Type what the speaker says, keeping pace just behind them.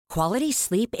Quality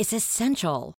sleep is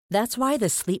essential. That's why the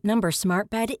Sleep Number Smart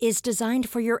Bed is designed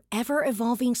for your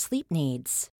ever-evolving sleep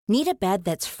needs. Need a bed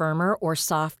that's firmer or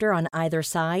softer on either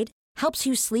side? Helps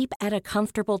you sleep at a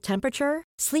comfortable temperature?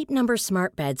 Sleep Number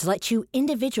Smart Beds let you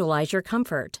individualize your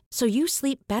comfort, so you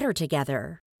sleep better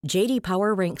together. J.D.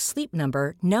 Power ranks Sleep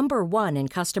Number number 1 in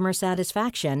customer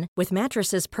satisfaction with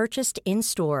mattresses purchased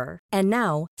in-store. And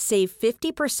now, save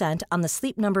 50% on the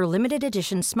Sleep Number Limited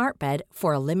Edition Smart Bed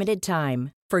for a limited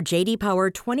time. For J.D. Power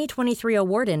 2023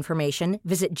 award information,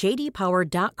 visit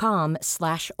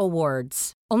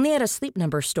jdpower.com/awards. Only at a Sleep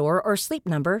Number store or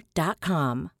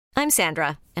sleepnumber.com. I'm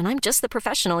Sandra, and I'm just the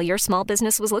professional your small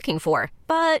business was looking for.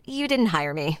 But you didn't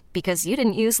hire me because you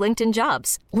didn't use LinkedIn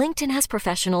Jobs. LinkedIn has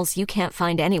professionals you can't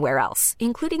find anywhere else,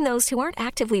 including those who aren't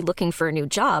actively looking for a new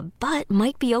job, but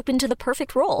might be open to the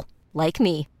perfect role, like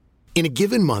me. In a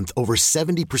given month, over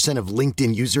 70% of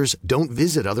LinkedIn users don't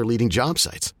visit other leading job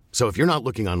sites. So if you're not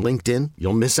looking on LinkedIn,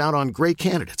 you'll miss out on great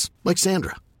candidates like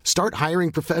Sandra. Start hiring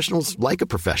professionals like a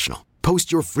professional. Post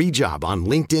your free job on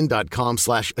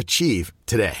linkedin.com/achieve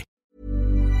today.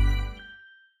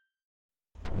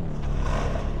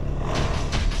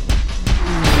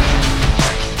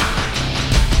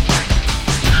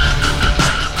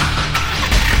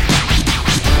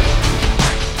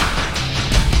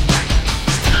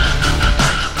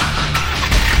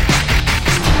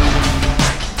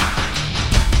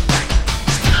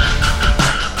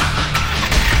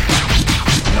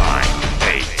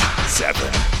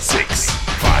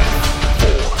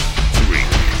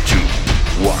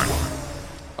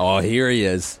 Oh, here he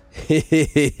is.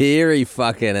 Here he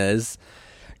fucking is.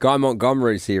 Guy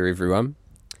Montgomery's here, everyone.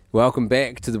 Welcome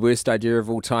back to the worst idea of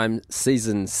all time,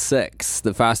 Season 6,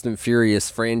 the Fast and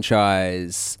Furious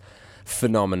franchise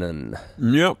phenomenon.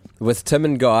 Yep. With Tim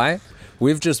and Guy,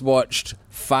 we've just watched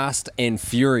Fast and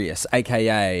Furious,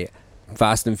 a.k.a.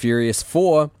 Fast and Furious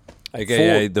 4.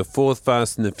 A.k.a. the fourth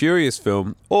Fast and the Furious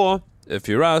film, or, if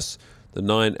you're us, the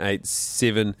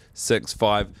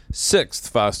 98765 sixth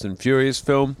Fast and Furious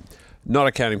film, not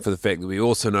accounting for the fact that we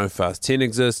also know Fast 10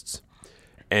 exists,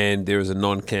 and there is a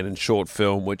non-canon short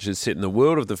film which is set in the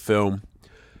world of the film.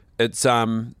 It's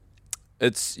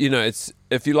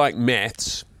if you like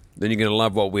maths, then you're going to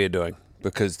love what we're doing,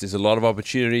 because there's a lot of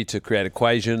opportunity to create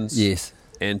equations, yes,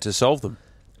 and to solve them.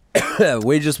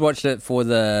 We just watched it for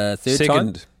the third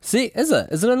time. See, is it?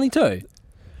 Is it only two?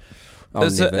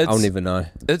 I'll never know.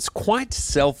 It's quite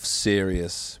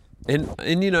self-serious,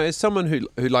 and you know, as someone who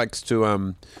likes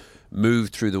to move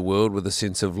through the world with a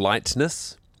sense of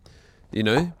lightness, you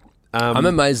know, I'm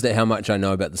amazed at how much I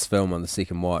know about this film on the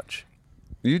second watch.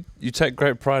 You take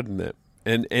great pride in that,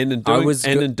 and in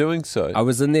doing so, I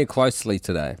was in there closely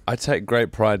today. I take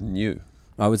great pride in you.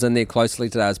 I was in there closely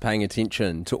today. I was paying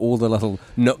attention to all the little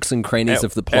nooks and crannies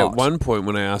of the plot. At one point,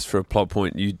 when I asked for a plot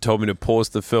point, you told me to pause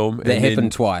the film. That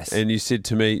happened twice. And you said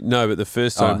to me, no, but the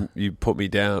first time you put me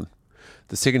down.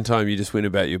 The second time you just went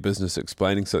about your business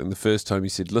explaining something. The first time you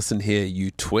said, listen here,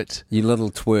 you twit. You little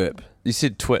twerp. You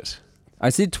said twit. I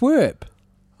said twerp.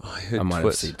 I might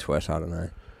have said twit, I don't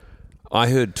know. I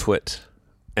heard twit.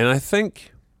 And I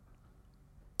think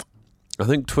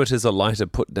twit is a lighter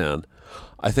put down.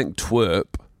 I think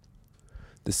twerp,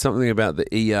 there's something about the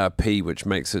ERP which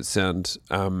makes it sound,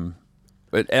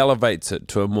 it elevates it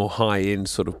to a more high-end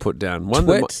sort of put down.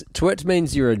 Twit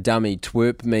means you're a dummy.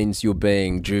 Twerp means you're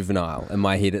being juvenile. In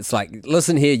my head, it's like,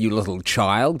 listen here, you little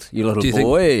child, you little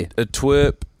boy. A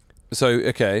twerp, so,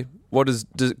 okay,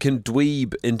 can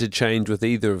dweeb interchange with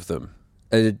either of them?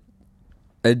 A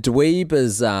dweeb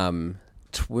is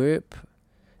twerp.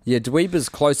 Yeah, dweeb is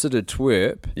closer to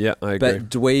twerp. Yeah, I agree.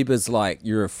 But dweeb is like,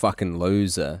 you're a fucking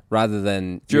loser, rather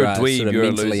than if you're a dweeb, sort of you're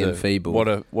mentally a loser. enfeebled. What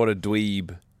a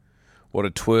dweeb, what a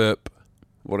twerp,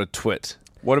 what a twit.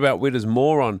 What about, where does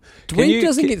moron? Dweeb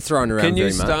doesn't get thrown around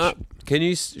very much. Can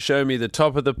you show me the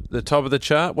top of the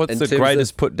chart? What's the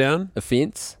greatest put down?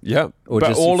 Offence? Yep. Or but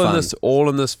just all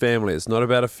in this family. It's not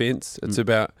about offence. It's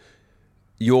about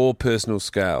your personal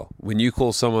scale. When you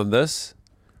call someone this,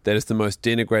 that is the most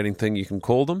denigrating thing you can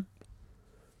call them.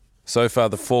 So far,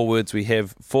 the 4 words we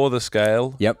have for the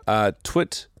scale are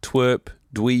twit, twerp,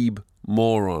 dweeb,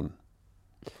 moron.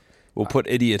 We'll put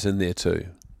idiot in there too.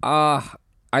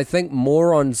 I think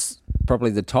moron's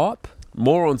probably the top.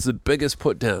 Moron's the biggest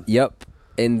put down. Yep.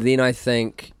 And then I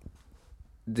think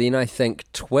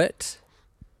twit.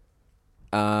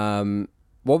 What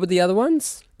were the other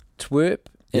ones? Twerp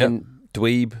and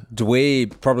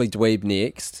Dweeb. Probably dweeb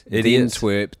next. Idiot. Then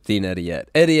twerp, then idiot.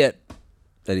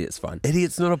 Idiot's fine.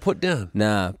 Idiot's not a put down.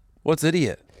 Nah. What's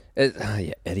idiot?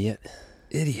 Yeah, idiot.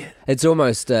 Idiot. It's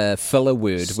almost a filler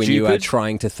word when you are Stupid?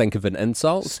 trying to think of an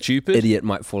insult. Stupid? Idiot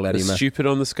might fall out of Is your mouth. stupid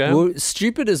on the scale? Well,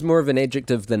 stupid is more of an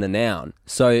adjective than a noun.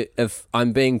 So if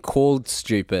I'm being called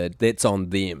stupid, that's on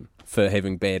them for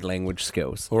having bad language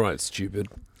skills. All right, stupid.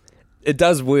 It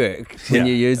does work when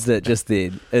Yeah. you used it just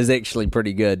then. It's actually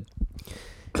pretty good.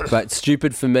 But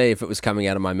stupid for me, if it was coming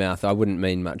out of my mouth, I wouldn't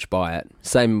mean much by it.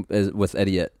 Same as with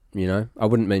idiot, you know? I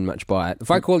wouldn't mean much by it. If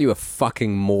I call you a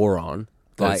fucking moron,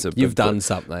 like, That's a you've big done put.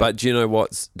 something. But do you know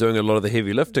what's doing a lot of the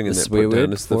heavy lifting in The that swear put down?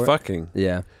 word It's the for it? fucking.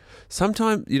 Yeah.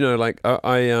 Sometimes, you know, like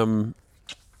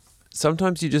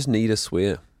sometimes you just need a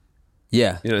swear.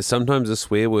 Yeah. You know, sometimes a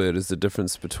swear word is the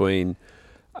difference between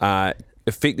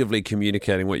effectively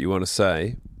communicating what you want to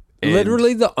say. And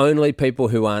Literally the only people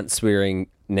who aren't swearing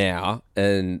now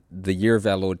in the year of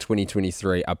our Lord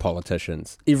 2023 are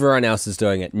politicians. Everyone else is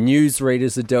doing it.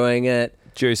 Newsreaders are doing it.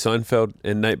 Jerry Seinfeld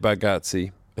and Nate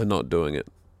Bargatze are not doing it.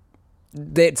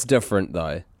 That's different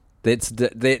though.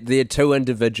 They're two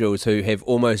individuals who have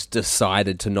almost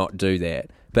decided to not do that.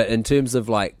 But in terms of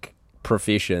like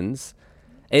professions,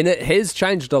 and it has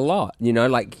changed a lot, you know,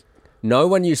 like no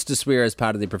one used to swear as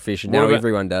part of their profession. Now What about-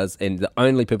 everyone does, and the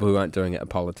only people who aren't doing it are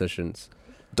politicians.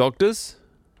 Doctors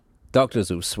Doctors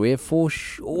will swear for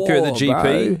sure. go to the GP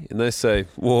bro. and they say,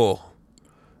 "Whoa,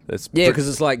 that's Yeah, because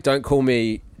it's like, don't call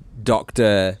me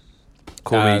Dr.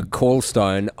 Call me-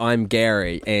 Callstone. I'm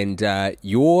Gary, and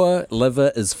your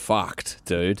liver is fucked,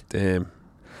 dude." damn."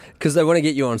 Because they want to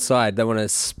get you on side. They want to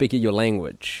speak your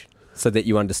language so that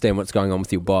you understand what's going on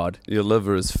with your bod. Your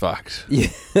liver is fucked. Yeah,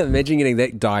 imagine getting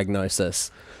that diagnosis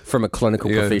from a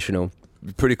clinical Yeah. professional.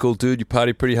 Pretty cool, dude. You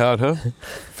party pretty hard, huh?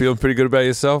 Feeling pretty good about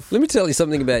yourself? Let me tell you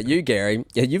something about you, Gary.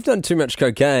 Yeah, you've done too much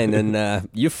cocaine, and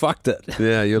you fucked it.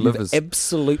 Yeah, your You've liver's.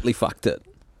 absolutely fucked it.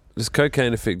 Does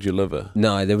cocaine affect your liver?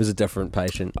 No, there was a different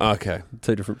patient. Okay.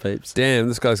 Two different peeps. Damn,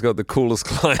 this guy's got the coolest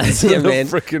clients Yeah, in the man.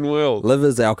 freaking world.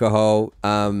 Liver's alcohol.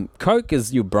 Coke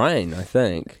is your brain, I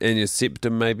think. And your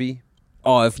septum, maybe?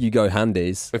 Oh, if you go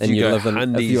Hundies If and you you go live in, if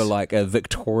Hundies. you're like a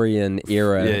Victorian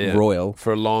era Yeah, yeah. royal.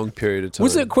 For a long period of time.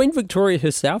 Was it Queen Victoria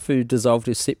herself who dissolved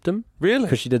her septum? Really?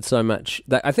 Because she did so much.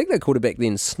 I think they called it back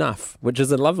then snuff, which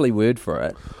is a lovely word for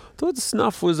it. I thought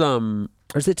snuff was, Or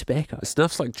is it tobacco?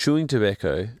 snuff's like chewing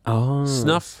tobacco. Oh.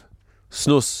 Snuff,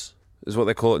 snus is what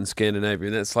they call it in Scandinavia.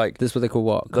 And that's like That's what they call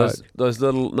what? those, Coke? those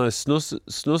little, no,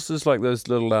 snus is like those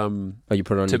little Oh, you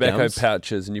put it on your tobacco gums?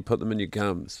 pouches and you put them in your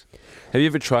gums. Have you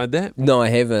ever tried that? No, I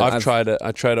haven't. I've tried it.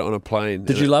 I tried it on a plane.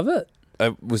 Did and you love it?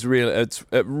 It was really. It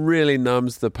really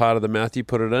numbs the part of the mouth you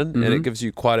put it in, and Mm-hmm. it gives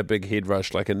you quite a big head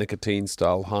rush, like a nicotine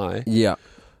style high. Yeah.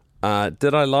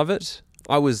 Did I love it?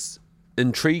 I was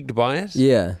intrigued by it.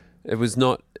 Yeah. It was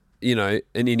not, in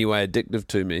any way addictive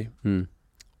to me,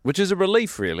 which is a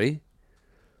relief, really.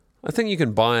 I think you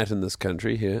can buy it in this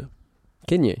country here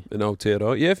Can you? in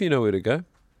Aotearoa. Yeah, if you know where to go.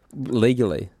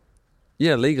 Legally.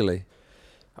 Yeah, legally.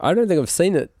 I don't think I've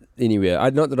seen it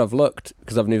anywhere. Not that I've looked,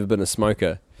 because I've never been a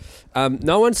smoker.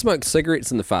 No one smokes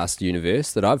cigarettes in the fast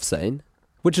universe that I've seen,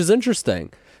 which is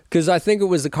interesting, because I think it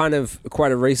was quite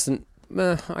a recent,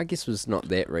 I guess it was not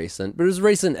that recent, but it was a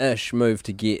recent-ish move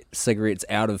to get cigarettes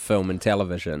out of film and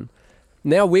television.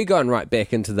 Now we're going right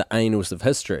back into the annals of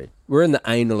history. We're in the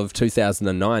annal of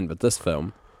 2009 with this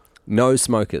film. No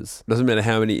smokers. Doesn't matter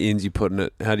how many N's you put in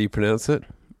it. How do you pronounce it?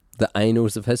 The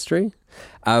annals of history.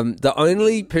 The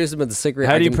only person with a cigarette...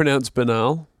 How I do you can- pronounce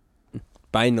banal?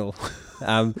 Banal.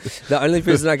 The only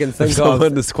person I can think of...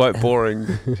 Someone is quite boring.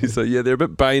 He's like, yeah, they're a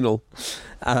bit banal.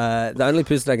 The only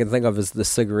person I can think of is the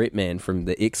cigarette man from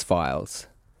the X-Files.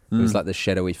 He was like the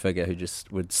shadowy figure who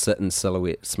just would sit in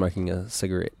silhouette smoking a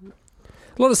cigarette.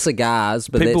 A lot of cigars,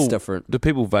 but that's different. Do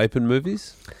people vape in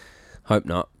movies? Hope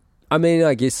not. I mean,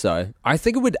 I guess so. I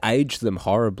think it would age them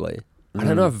horribly. I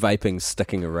don't know if vaping's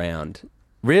sticking around.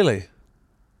 Really?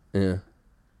 Yeah.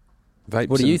 Vapes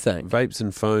What do you think? Vapes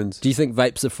and phones. Do you think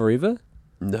vapes are forever?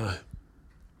 No.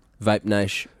 Vape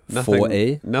Nash Nothing,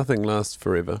 4E? nothing lasts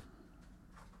forever.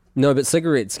 No, but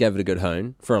cigarettes gave it a good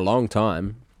hone for a long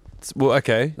time. Well,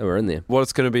 okay. They were in there.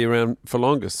 What's going to be around for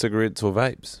longer, cigarettes or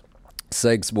vapes?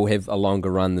 Cigs will have a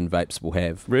longer run than vapes will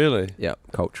have. Really? Yeah,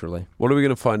 culturally. What are we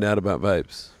going to find out about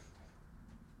vapes?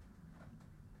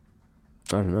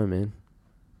 I don't know, man.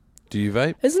 Do you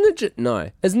vape? Isn't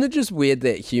it just weird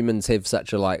that humans have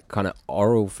such a kind of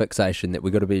oral fixation that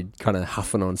we've got to be kind of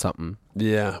huffing on something?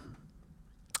 Yeah.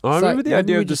 I It's remember like, the why idea don't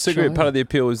we of the just cigarette. try Part it? of the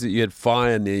appeal was that you had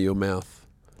fire near your mouth.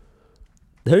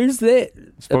 Who's that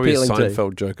It's probably a appealing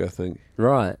Seinfeld joke, I think. to?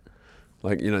 Right.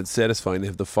 Like, it's satisfying to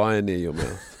have the fire near your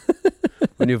mouth.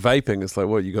 When you're vaping, it's like,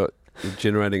 what, you're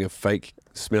generating a fake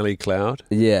smelly cloud?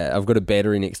 Yeah, I've got a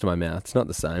battery next to my mouth. It's not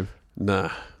the same. Nah.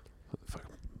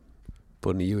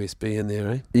 Putting a USB in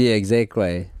there, eh? Yeah,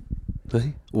 exactly.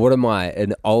 Hey? What am I?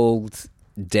 An old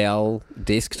Dell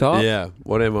desktop? Yeah.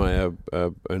 What am I?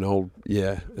 An old.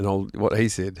 What he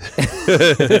said.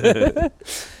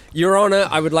 Your Honour,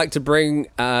 I would like to bring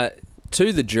to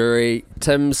the jury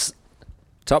Tim's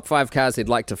top 5 cars he'd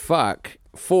like to fuck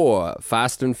for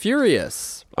Fast and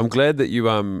Furious. I'm glad that you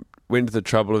went to the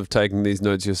trouble of taking these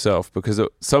notes yourself, because at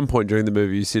some point during the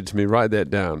movie you said to me, write that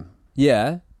down.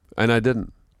 Yeah. And I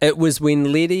didn't. It was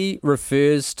when Letty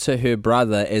refers to her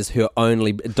brother as her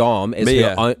only Dom as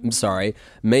Mia. I'm sorry.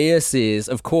 Mia says,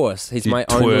 "Of course, he's You my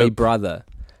twerp. only brother."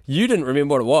 You didn't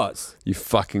remember what it was, You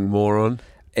fucking moron.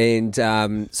 and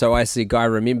so I said, "Guy,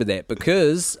 remember that,"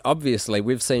 because obviously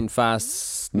we've seen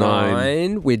Fast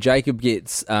 9 where Jacob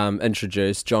gets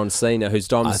introduced, John Cena, who's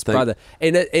Dom's brother,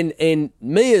 and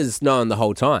Mia's known the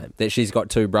whole time that she's got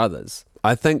 2 brothers.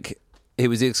 I think he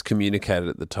was excommunicated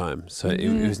at the time, so he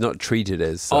was not treated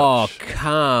as such. Oh,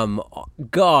 come on.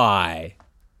 Guy.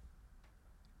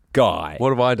 What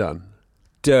have I done?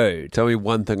 Dude. Tell me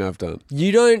one thing I've done.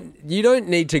 You don't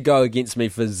need to go against me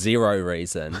for zero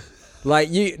reason. Like,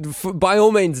 by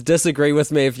all means disagree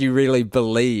with me if you really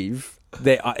believe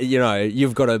that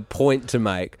you've got a point to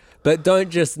make, but don't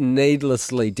just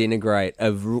needlessly denigrate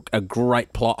a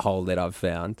great plot hole that I've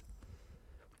found.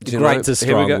 Great's a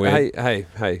strong here we go. word.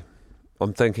 Hey.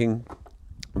 I'm thinking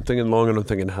long and I'm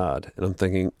thinking hard, and I'm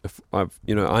thinking if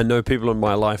I know people in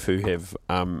my life who have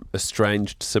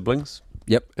estranged siblings.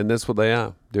 Yep. And that's what they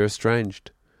are. They're estranged.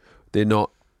 They're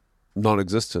not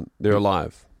non-existent. They're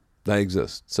alive. They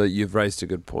exist. So you've raised a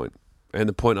good point. And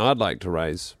the point I'd like to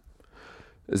raise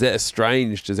is that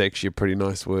estranged is actually a pretty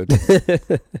nice word.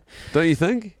 Don't you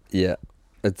think? Yeah.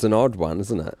 It's an odd one,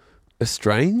 isn't it?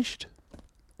 Estranged?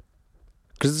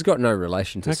 Because it's got no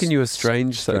relation to. How can you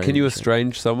estrange? Can you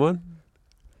estrange someone?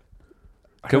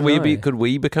 Could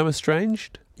we become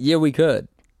estranged? Yeah, we could.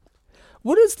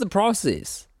 What is the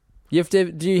process? You have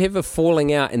to. Do you have a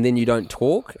falling out and then you don't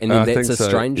talk, and then that's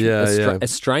estrangement? Yeah.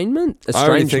 Estrangement. I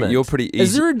already think you're pretty easy.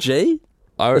 Is there a G?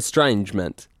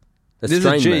 Estrangement. There's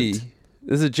a G.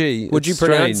 There's a G. Would you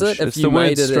pronounce it if it's you the word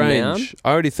made it a noun? strange.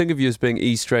 I already think of you as being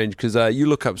e-strange because you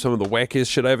look up some of the wackiest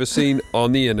shit I've ever seen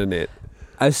on the internet.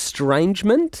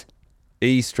 Estrangement.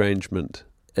 Estrangement.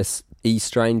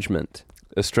 Estrangement.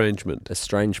 Estrangement.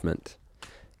 Estrangement.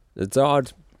 It's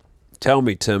odd. Tell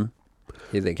me, Tim.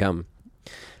 Here they come.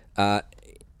 At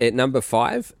number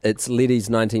 5, it's Letty's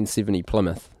 1970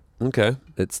 Plymouth. Okay.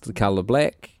 It's the colour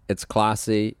black. It's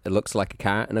classy. It looks like a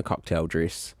car in a cocktail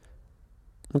dress.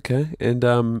 Okay. And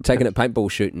Taking it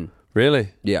paintball shooting. really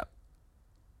Yeah.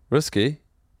 risky.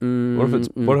 What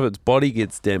if its body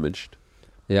gets damaged?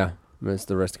 Yeah. That's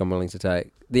the risk I'm willing to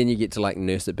take. Then you get to like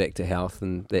nurse it back to health,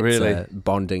 and that's Really? a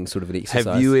bonding sort of an exercise.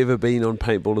 Have you ever been on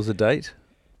paintball as a date?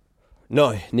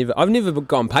 No, never. I've never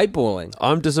gone paintballing.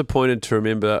 I'm disappointed to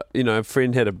remember, a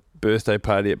friend had a birthday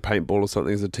party at paintball or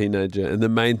something as a teenager, and the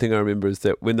main thing I remember is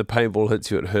that when the paintball hits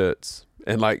you, it hurts.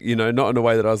 And not in a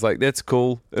way that I was like, that's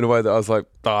cool. In a way that I was like,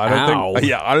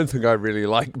 I don't think I really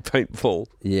like paintball.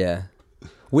 Yeah.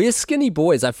 We're skinny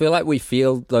boys. I feel like we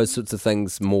feel those sorts of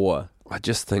things more. I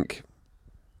just think,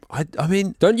 I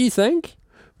mean, Don't you think?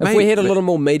 If we had a little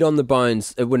more meat on the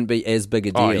bones, it wouldn't be as big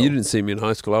a deal. oh, you didn't see me in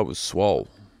high school. I was swole.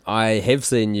 I have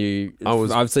seen you.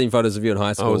 I've seen photos of you in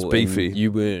high school. I was beefy. And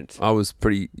you weren't. I was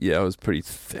pretty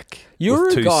thick. You're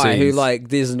with a two guy who, Cs.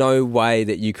 there's no way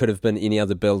that you could have been any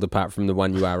other build apart from the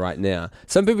one you are right now.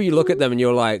 Some people, you look at them and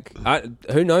you're like,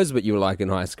 who knows what you were like in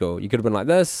high school? You could have been like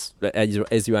this,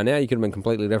 as you are now. You could have been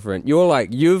completely different. You're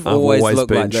like, I've always looked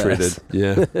been like shredded. this.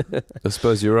 Yeah, I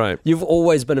suppose you're right. You've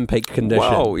always been in peak condition.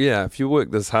 Well, yeah. If you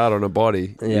work this hard on a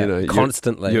body,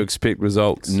 constantly, you expect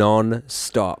results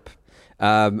non-stop.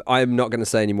 I'm not going to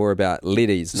say any more about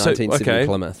Letty's 1970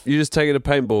 Plymouth. You just take it to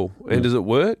paintball, and does it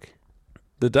work?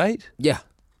 The date? Yeah.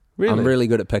 Really? I'm really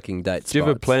good at picking dates. Do you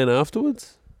have a plan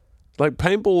afterwards? Like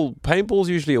paintball's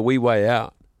usually a wee way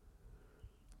out.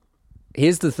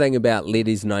 Here's the thing about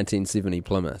Letty's 1970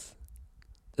 Plymouth.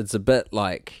 It's a bit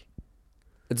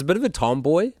of a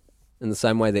tomboy in the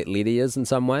same way that Letty is in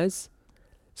some ways.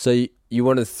 So you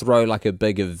want to throw like a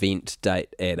big event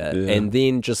date at it, and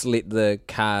then just let the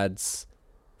cards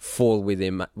fall where they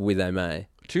may.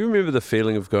 Do you remember the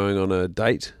feeling of going on a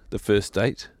date, the first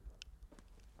date?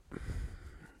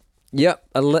 Yep,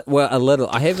 a little.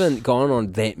 I haven't gone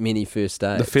on that many first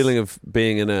dates. The feeling of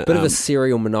being in a... Bit of a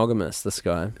serial monogamous, this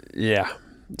guy. Yeah.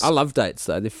 I love dates,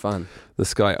 though. They're fun.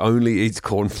 This guy only eats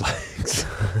cornflakes.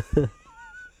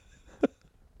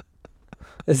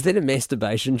 Is that a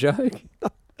masturbation joke?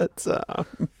 It's a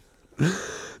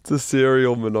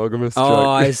serial monogamous joke. Oh,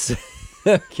 I see.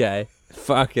 Okay.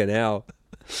 Fucking hell.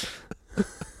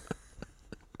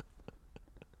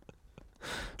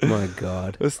 My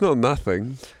God. It's not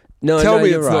nothing. No, Tell me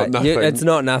you're it's right. not nothing. It's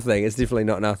not nothing. It's definitely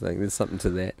not nothing. There's something to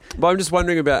that. But I'm just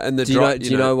wondering about in the Do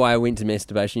you know why I went to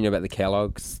masturbation? You know about the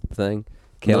Kellogg's thing?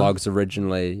 Kellogg's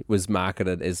originally was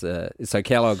marketed as so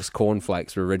Kellogg's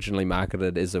cornflakes were originally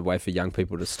marketed as a way for young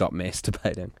people to stop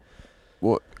masturbating.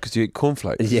 What? Because you eat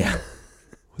cornflakes? Yeah.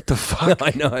 What the fuck?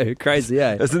 I know, crazy,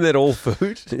 eh? Isn't that all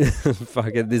food?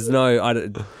 Fuck it. There's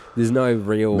no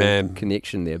real Man.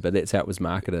 connection there, but that's how it was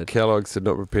marketed. Kellogg's did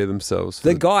not prepare themselves for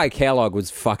The guy Kellogg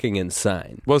was fucking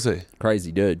insane. Was he?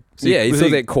 Crazy dude. he- He was thought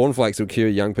he- that cornlakes would cure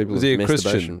young people Was with he a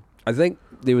masturbation. Christian? I think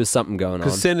there was something going on.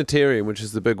 Because Sanitarium, which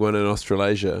is the big one in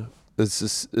Australasia, they're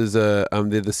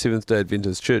the Seventh-day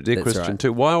Adventist church. They're That's Christian right.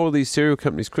 too. Why are all these cereal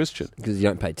companies Christian? Because you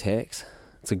don't pay tax.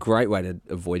 It's a great way to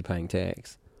avoid paying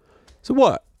tax. So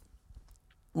what?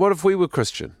 What if we were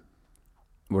Christian?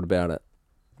 What about it?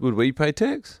 Would we pay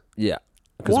tax? Yeah.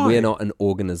 Because Why? we're not an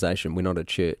organisation. We're not a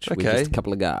church. We're Okay. just a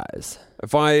couple of guys.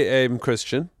 If I am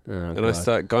Christian and I God.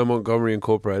 start Guy Montgomery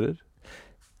Incorporated,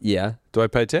 Yeah. do I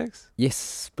pay tax?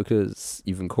 Yes, because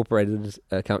you've incorporated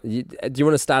a company. Do you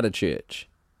want to start a church?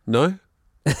 No?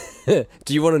 Do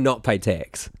you want to not pay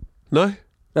tax? No?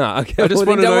 Oh, okay. I just Well, want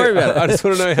then to don't know. worry about it. I just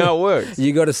want to know how it works.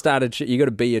 You got to start a. You got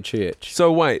to be a church.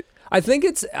 So wait, I think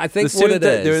what it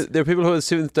Day, is. there are people who are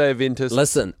Seventh-day Adventists.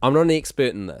 Listen, I'm not an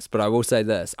expert in this, but I will say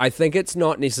this: I think it's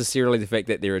not necessarily the fact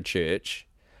that they're a church.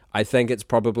 I think it's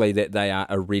probably that they are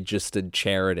a registered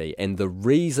charity, and the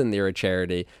reason they're a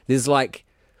charity, there's like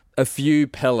a few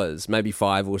pillars, maybe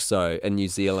 5 or so, in New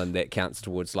Zealand that counts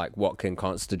towards like what can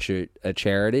constitute a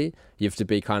charity. You have to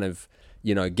be kind of,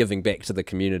 giving back to the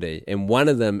community, and one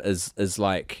of them is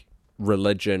like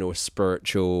religion or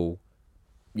spiritual,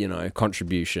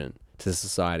 contribution to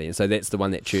society, and so that's the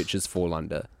one that churches fall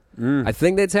under. I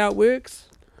think that's how it works.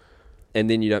 And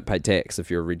then you don't pay tax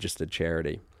if you're a registered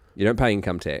charity. You don't pay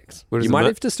income tax. Where does You the might mo-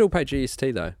 have to still pay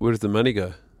GST though. Where does the money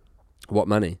go? What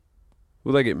money?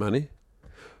 Will they get money?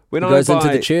 When It goes into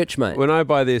the church, mate. When I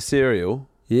buy their cereal,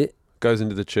 Yeah. it goes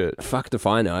into the church. Fucked if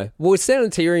I know. Well,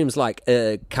 Sanitarium's like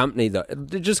a company though.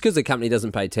 Just because a company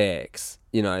doesn't pay tax,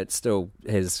 it still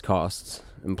has costs.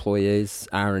 Employees,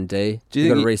 R&D. Do you You've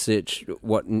got to think research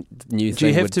what new Do you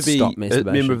thing have would to be stop a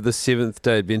masturbation. member of the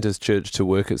Seventh-day Adventist church to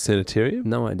work at Sanitarium?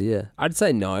 No idea. I'd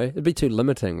say no. It'd be too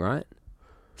limiting, right?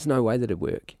 There's no way that it'd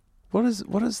work. What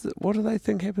do they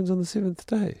think happens on the seventh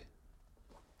day?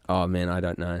 Oh man, I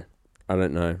don't know.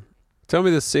 Tell me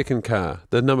the second car,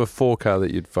 the number 4 car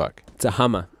that you'd fuck. It's a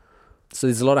Hummer. So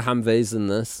there's a lot of Humvees in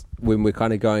this when we're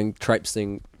kind of going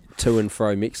traipsing to and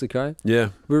fro Mexico. Yeah.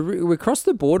 We crossed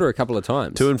the border a couple of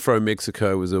times. To and Fro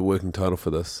Mexico was a working title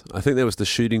for this. I think that was the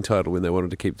shooting title when they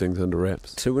wanted to keep things under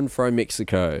wraps. To and Fro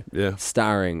Mexico. Yeah.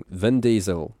 Starring Vin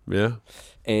Diesel Yeah.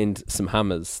 and some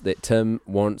Hummers that Tim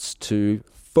wants to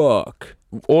fuck.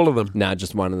 All of them. Nah,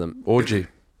 just one of them. Orgy.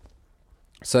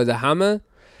 So the Hummer,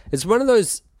 it's one of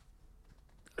those.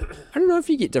 I don't know if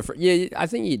you get different. Yeah, I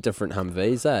think you get different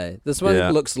Humvees, eh? This one Yeah.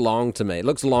 looks long to me. It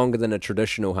looks longer than a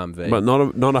traditional Humvee. But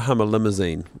not a Hummer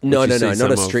limousine. No, which you no, see not some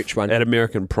a of. stretch one. At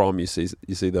American Prom, you see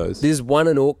those. There's one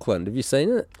in Auckland. Have you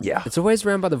seen it? Yeah. It's always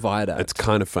around by the viaduct. It's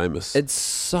kind of famous. It's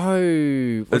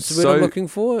so. What's It's the word I'm so- looking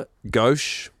for?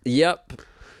 Gauche. Yep.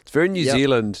 It's very New Yep.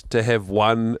 Zealand to have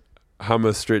one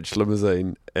Hummer stretch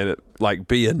limousine and it like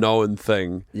be a known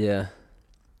thing, Yeah.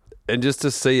 and just to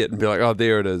see it and be like, oh,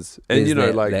 there it is. And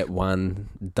There's like that one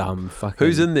dumb fucking.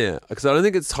 who's in there? Because I don't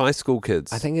think it's high school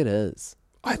kids. I think it is.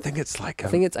 I think it's like I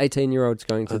think it's 18-year-olds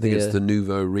going to I think their. it's the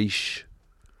nouveau riche,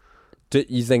 Do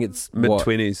you think it's mid what,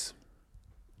 20s.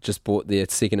 just bought their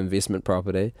second investment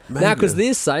property? Maybe. Now, because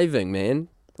they're saving, man.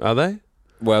 Are they?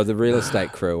 Well, the real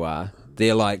estate crew are.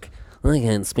 They're like, I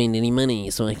can't spend any money,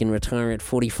 so I can retire at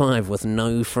 45 with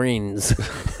no friends.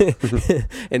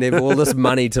 And have all this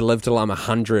money to live till I'm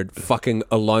 100, fucking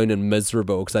alone and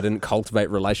miserable because I didn't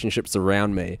cultivate relationships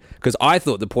around me. Because I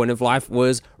thought the point of life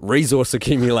was resource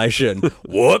accumulation.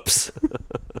 Whoops.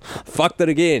 Fucked it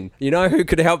again. You know who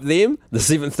could help them? The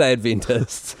Seventh-day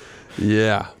Adventists.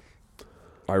 Yeah.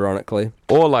 Ironically.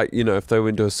 Or like, if they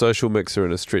went to a social mixer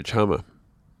and a stretch Hummer.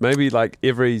 Maybe like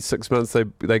every 6 months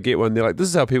they get one. They're like, this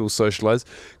is how people socialize.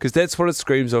 Because that's what it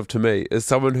screams of to me, is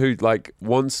someone who like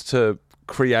wants to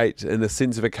create in a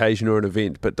sense of occasion or an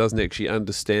event, but doesn't actually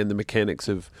understand the mechanics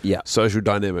of social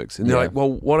dynamics. And they're like,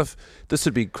 well, what if this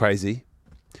would be crazy?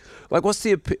 Like,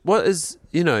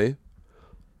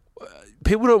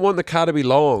 people don't want the car to be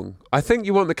long. I think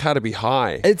you want the car to be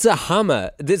high. It's a Hummer.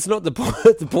 That's not the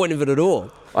point of it at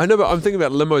all. I know, but I'm thinking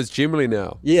about limos generally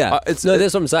now. Yeah. That's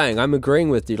what I'm saying. I'm agreeing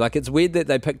with you. Like, it's weird that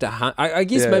they picked I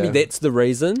guess maybe that's the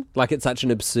reason. Like, it's such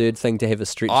an absurd thing to have a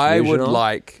stretched version of.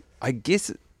 I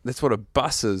guess that's what a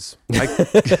bus is.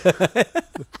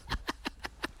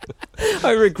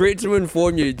 I regret to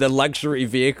inform you the luxury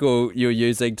vehicle you're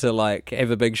using to like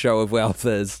have a big show of wealth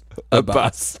is a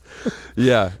bus.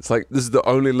 Yeah, it's like this is the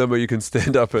only limo you can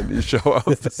stand up in. You show up,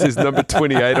 it says number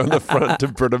 28 on the front to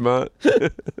Britomart.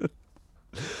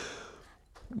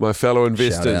 My fellow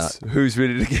investors, who's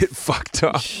ready to get fucked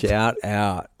up? Shout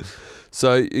out.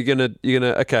 So you're gonna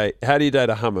okay. How do you date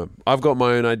a Hummer? I've got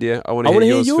my own idea. I want to hear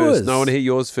yours first. No, I want to hear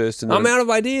yours first. And I'm out of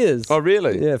ideas. Oh,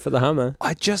 really? Yeah, for the Hummer.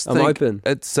 I just I'm think open.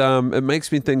 It's it makes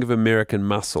me think of American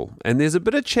Muscle, and there's a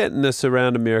bit of chattiness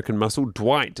around American Muscle.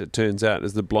 Dwight, it turns out,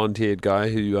 is the blonde-haired guy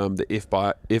who the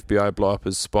FBI blow up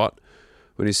his spot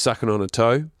when he's sucking on a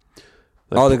toe.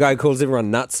 The guy who calls everyone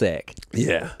nutsack.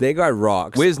 Yeah. That guy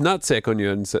rocks. Where's nutsack on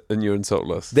your insult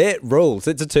list? That rules.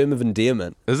 It's a term of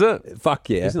endearment. Is it? Fuck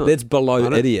yeah. That's below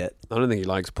idiot. I don't think he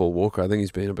likes Paul Walker. I think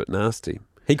he's been a bit nasty.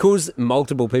 He calls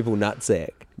multiple people nutsack.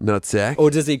 Nutsack?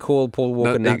 Or does he call Paul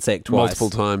Walker nutsack twice? Multiple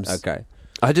times. Okay.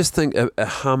 I just think a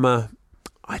Hummer,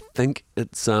 I think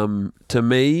it's, to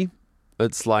me,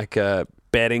 it's like a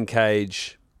batting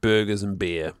cage, burgers and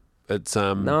beer. It's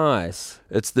nice.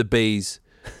 It's the bees.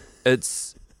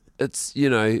 It's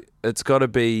it's got to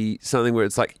be something where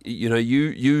it's like,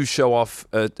 you show off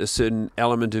a certain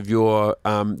element of your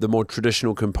the more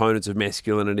traditional components of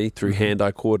masculinity through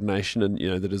hand-eye coordination and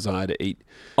the desire to eat.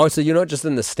 Oh, so you're not just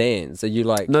in the stands? Are you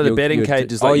like no? The batting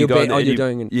cage is like you get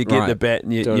the bat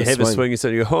and you have a swing and so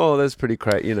you go, oh, that's pretty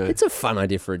great. It's a fun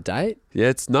idea for a date. Yeah,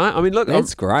 it's nice. I mean, look,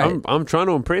 that's great. I'm trying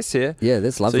to impress here. Yeah,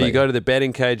 that's lovely. So you go to the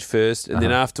batting cage first, and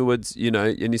then afterwards,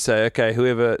 and you say, okay,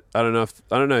 whoever I don't know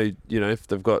if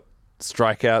they've got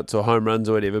strikeouts or home runs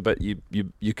or whatever, but you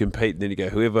compete, and then you go,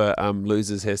 whoever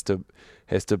loses has to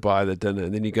buy the dinner,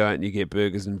 and then you go out and you get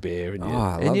burgers and beer,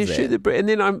 and you shoot the bread, and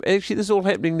then this is all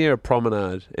happening near a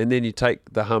promenade, and then you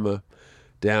take the Hummer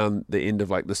down the end of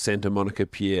like the Santa Monica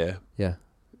Pier,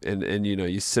 and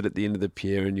you sit at the end of the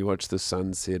pier and you watch the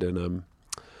sunset, and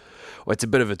it's a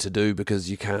bit of a to-do because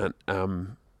you can't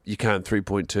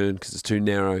 3-point turn because it's too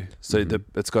narrow, so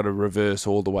it's got to reverse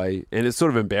all the way, and it's sort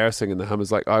of embarrassing. And the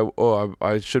Hummer's like,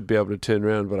 I should be able to turn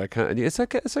around, but I can't. And it's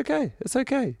okay. It's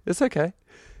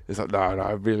like, no,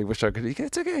 I really wish I could. You go,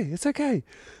 it's okay.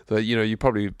 So you've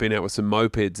probably been out with some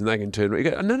mopeds and they can turn. You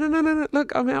go, no.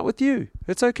 Look, I'm out with you.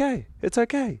 It's okay.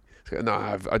 No,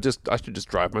 I should just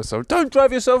drive myself. Don't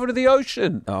drive yourself into the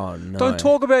ocean. Oh no! Don't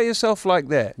talk about yourself like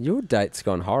that. Your date's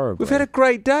gone horribly. We've had a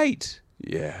great date.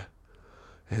 Yeah.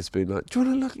 Has been like, do you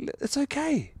want to look? It's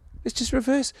okay. It's just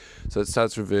reverse. So it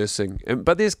starts reversing.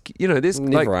 But there's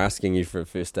never asking you for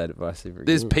first date advice ever again.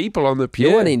 There's people on the pier.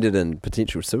 Your one ended in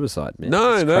potential suicide, man.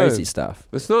 No. Crazy stuff.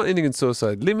 It's not ending in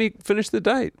suicide. Let me finish the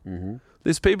date. Mm-hmm.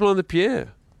 There's people on the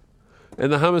pier. And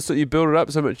the Hummer, so you build it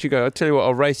up so much, you go, I'll tell you what,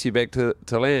 I'll race you back to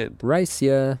land. Race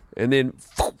ya. And then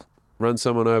run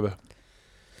someone over.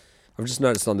 I've just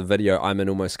noticed on the video I'm in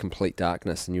almost complete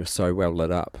darkness and you're so well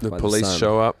lit up. The police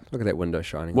show up. Look at that window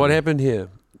shining. What happened here?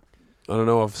 I don't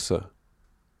know, officer.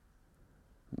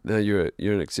 No, you're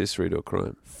an accessory to a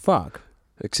crime. Fuck.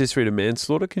 Accessory to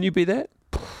manslaughter? Can you be that?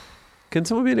 Can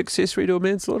someone be an accessory to a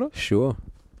manslaughter? Sure.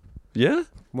 Yeah?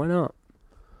 Why not?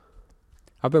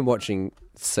 I've been watching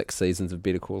 6 seasons of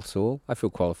Better Call Saul. I feel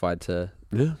qualified to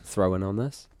throw in on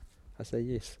this. I say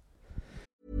yes.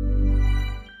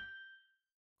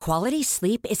 Quality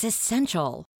sleep is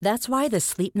essential. That's why the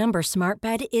Sleep Number Smart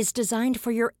Bed is designed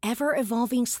for your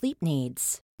ever-evolving sleep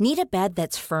needs. Need a bed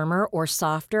that's firmer or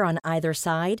softer on either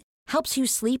side? Helps you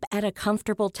sleep at a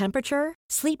comfortable temperature?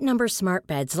 Sleep Number Smart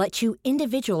Beds let you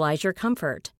individualize your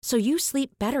comfort, so you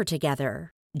sleep better together.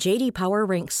 J.D. Power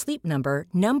ranks Sleep Number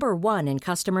number 1 in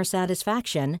customer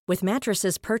satisfaction with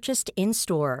mattresses purchased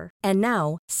in-store. And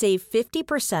now, save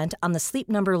 50% on the Sleep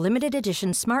Number Limited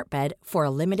Edition Smart Bed for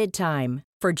a limited time.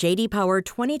 For J.D. Power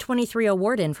 2023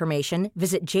 award information,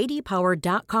 visit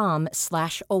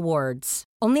jdpower.com/awards.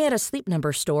 Only at a Sleep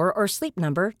Number store or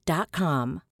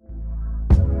sleepnumber.com.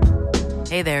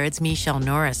 Hey there, it's Michelle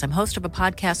Norris. I'm host of a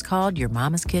podcast called Your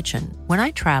Mama's Kitchen. When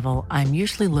I travel, I'm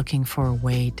usually looking for a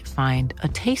way to find a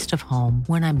taste of home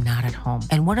when I'm not at home.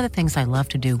 And one of the things I love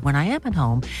to do when I am at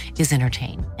home is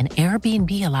entertain. And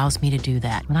Airbnb allows me to do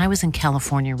that. When I was in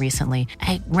California recently,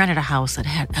 I rented a house that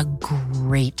had a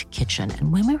great kitchen.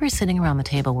 And when we were sitting around the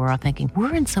table, we're all thinking,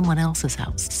 we're in someone else's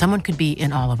house. Someone could be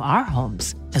in all of our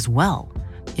homes as well.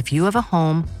 If you have a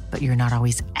home, but you're not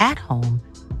always at home,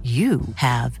 you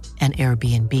have an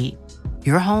Airbnb.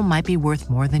 Your home might be worth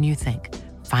more than you think.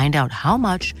 Find out how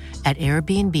much at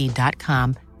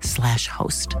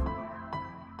airbnb.com/host.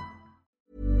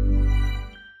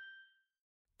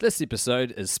 This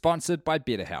episode is sponsored by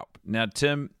BetterHelp. Now,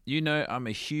 Tim, you know I'm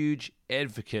a huge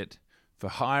advocate for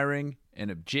hiring an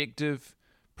objective,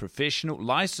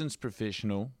 licensed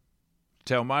professional to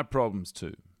tell my problems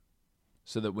to,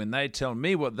 so that when they tell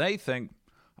me what they think,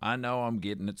 I know I'm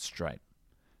getting it straight.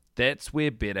 That's where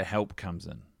BetterHelp comes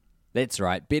in. That's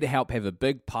right, BetterHelp have a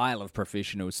big pile of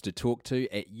professionals to talk to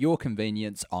at your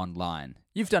convenience online.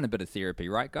 You've done a bit of therapy,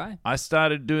 right, Guy? I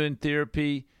started doing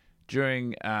therapy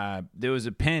during, there was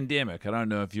a pandemic, I don't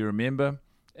know if you remember,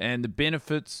 and the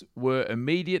benefits were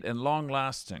immediate and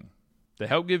long-lasting. They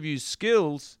help give you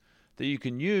skills that you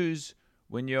can use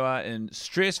when you are in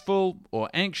stressful or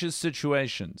anxious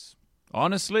situations.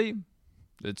 Honestly,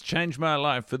 it's changed my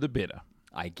life for the better.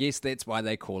 I guess that's why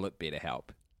they call it BetterHelp.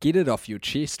 Get it off your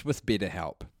chest with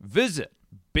BetterHelp. Visit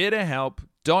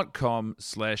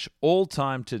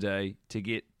betterhelp.com/alltime today to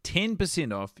get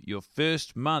 10% off your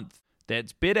first month.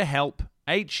 That's BetterHelp,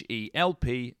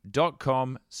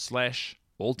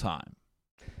 HELP.com/alltime.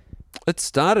 It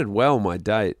started well, my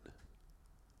date.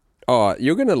 Oh,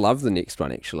 you're going to love the next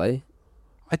one, actually.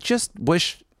 I just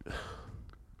wish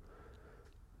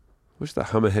the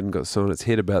Hummer hadn't got so on its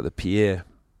head about the Pierre.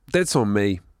 That's on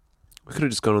me. We could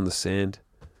have just gone on the sand.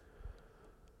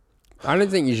 I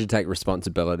don't think you should take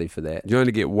responsibility for that. You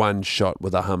only get one shot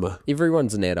with a Hummer.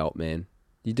 Everyone's an adult, man.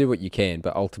 You do what you can,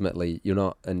 but ultimately you're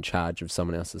not in charge of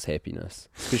someone else's happiness,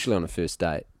 especially on a first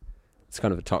date. It's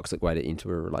kind of a toxic way to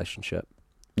enter a relationship.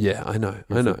 Yeah, I know.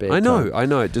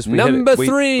 Just Number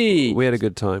 3. We had a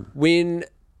good time. When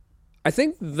I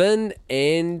think Vin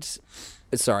and...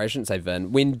 Sorry, I shouldn't say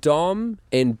Vin. When Dom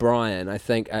and Brian, I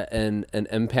think, are in an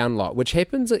impound lot, which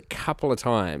happens a couple of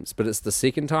times, but it's the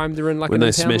second time they're in like when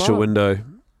an they impound lot. smash a window.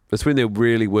 That's when they're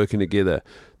really working together.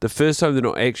 The first time they're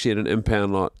not actually at an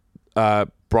impound lot,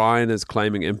 Brian is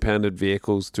claiming impounded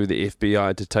vehicles through the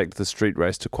FBI to take the street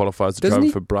race to qualify as a driver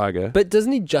for Braga. But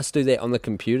doesn't he just do that on the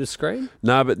computer screen?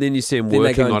 No, but then you see him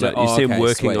working on it. You see him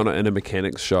working on it in a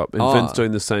mechanics shop, and Vin's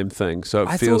doing the same thing. So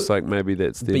it feels like maybe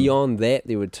that's them. Beyond that,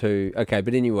 there were two. Okay,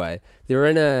 but anyway, they're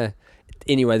in a...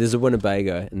 Anyway, there's a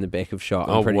Winnebago in the back of shot,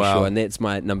 I'm pretty sure, and that's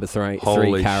my number three car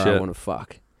shit. I want to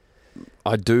fuck.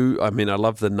 I do. I mean, I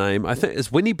love the name. I think, is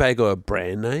Winnebago a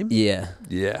brand name? Yeah.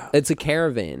 Yeah. It's a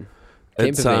caravan.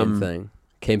 Campervan thing.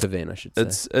 Campervan, I should say.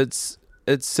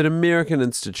 It's an American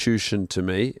institution to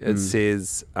me. It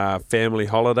says family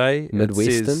holiday.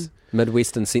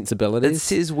 Midwestern sensibilities. It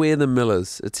says We're the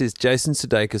Millers. It says Jason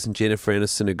Sudeikis and Jennifer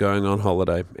Aniston are going on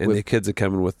holiday, and their kids are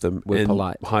coming with them. We're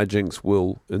polite. Hijinks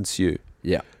will ensue.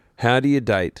 Yeah. How do you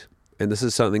date? And this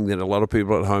is something that a lot of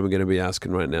people at home are going to be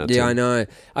asking right now. Yeah, Tim. I know.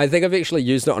 I think I've actually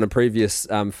used it on a previous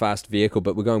fast vehicle,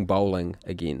 but we're going bowling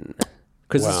again.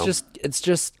 Because it's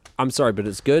just, I'm sorry, but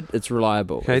it's good, it's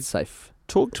reliable, it's safe.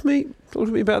 Talk to me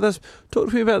about this. Talk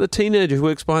to me about the teenager who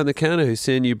works behind the counter who's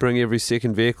saying you bring every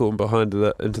second vehicle into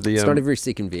the... It's not every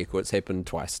second vehicle, it's happened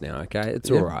twice now, okay? It's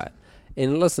all right.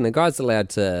 And listen, a guy's allowed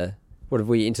to... What, have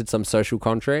we entered some social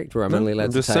contract where I'm only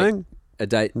allowed to take a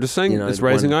date? I'm just saying, it's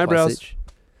raising eyebrows.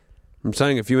 I'm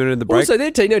saying if you enter the break... Also,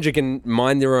 that teenager can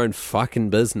mind their own fucking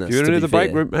business. If you enter the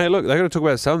break room, hey, look, they're going to talk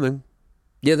about something.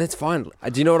 Yeah, that's fine.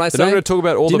 Do you know what I say? They're not going to talk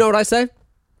about all Do you know what I say?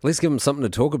 Let's give them something to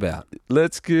talk about.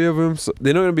 Let's give them...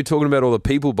 They're not going to be talking about all the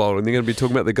people bowling. They're going to be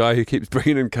talking about the guy who keeps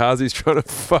bringing in cars he's trying to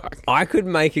fuck. I could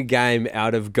make a game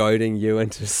out of goading you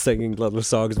into singing little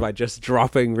songs by just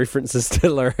dropping references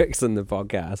to lyrics in the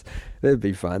podcast. That'd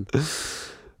be fun.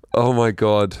 Oh my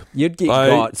God. You'd get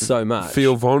got so much.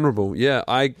 Feel vulnerable. Yeah,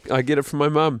 I get it from my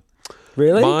mum.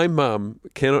 Really? My mum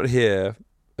cannot hear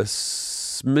a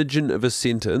smidgen of a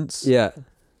sentence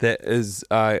that is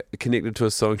connected to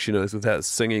a song she knows without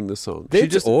singing the song.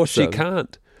 That's awesome. She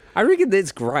can't. I reckon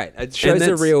that's great. It shows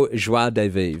a real joie de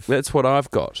vivre. That's what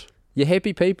I've got. You're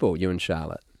happy people, you and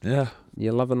Charlotte. Yeah.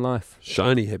 You're loving life.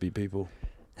 Shiny happy people.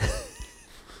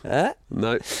 No.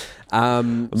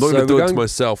 I'm not going to do it to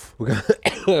myself. We're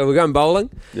going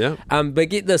bowling. Yeah. But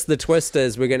get this, the twist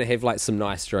is we're going to have like some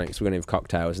nice drinks. We're going to have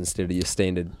cocktails instead of your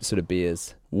standard sort of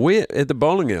beers. We're at the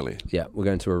bowling alley. Yeah, we're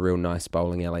going to a real nice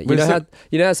bowling alley.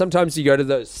 You know how sometimes you go to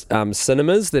those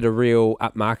cinemas that are real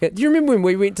upmarket? Do you remember when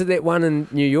we went to that one in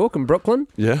New York and Brooklyn?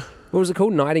 Yeah. What was it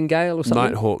called? Nightingale or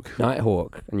something? Nighthawk.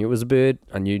 Nighthawk. I knew it was a bird.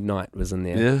 I knew night was in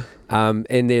there. Yeah.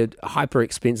 And they're hyper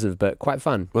expensive, but quite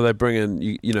fun. Well, they bring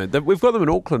in, we've got them in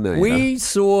Auckland now. We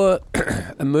saw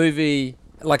a movie,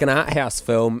 like an art house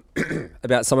film,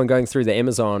 about someone going through the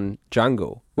Amazon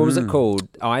jungle. What was it called?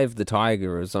 Eye of the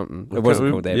Tiger or something. It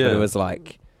wasn't called that, but it was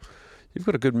like... You've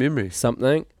got a good memory.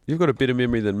 Something. You've got a better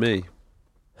memory than me.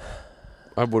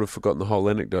 I would have forgotten the whole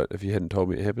anecdote if you hadn't told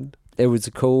me it happened. It was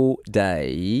a cool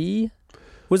day.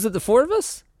 Was it the four of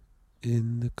us?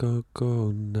 In the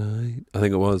go-go night. I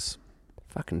think it was.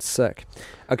 Fucking sick.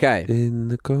 Okay. In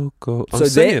the go-go. So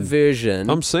that version...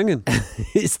 I'm singing.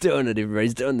 He's doing it,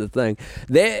 everybody's doing the thing.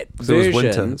 That It was version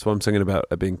winter. That's why I'm singing about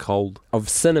it being cold. of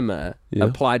cinema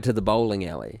applied to the bowling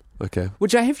alley. Okay.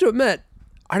 Which I have to admit,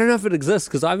 I don't know if it exists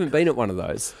because I haven't been at one of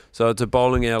those. So it's a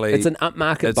bowling alley. It's an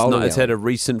upmarket bowling alley. It's had a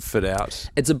recent fit out.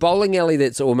 It's a bowling alley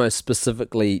that's almost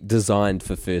specifically designed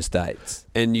for first dates.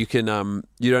 And you can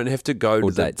you don't have to go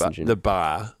Or to dates in general. the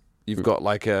bar. You've got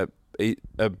like a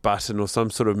button or some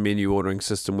sort of menu ordering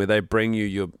system where they bring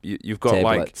you you've got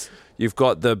Tablets. you've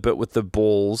got the bit with the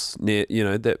balls near,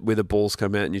 that where the balls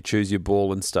come out and you choose your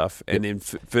ball and stuff. And then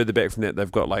further back from that,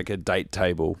 they've got like a date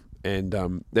table.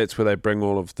 And that's where they bring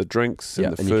all of the drinks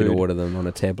and the and food. you can order them on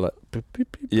a tablet.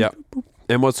 Yeah.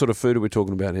 And what sort of food are we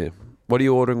talking about here? What are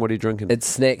you ordering? What are you drinking? It's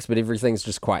snacks, but everything's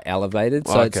just quite elevated.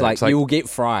 So Okay, it's like it's like- you will get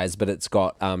fries, but it's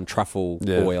got truffle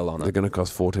oil on They're it. going to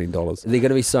cost $14. They're going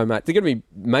to be so much. They're going to be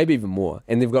maybe even more.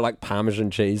 And they've got like Parmesan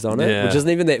cheese on it, Yeah. which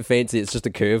isn't even that fancy. It's just a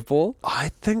curveball.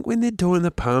 I think when they're doing the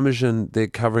Parmesan, they're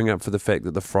covering up for the fact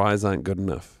that the fries aren't good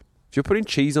enough. If you're putting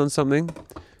cheese on something,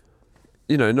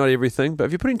 not everything, but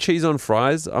if you're putting cheese on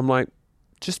fries, I'm like,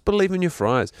 just believe in your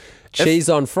fries. Cheese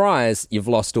on fries, you've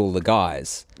lost all the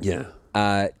guys. Yeah.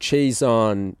 Cheese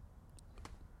on...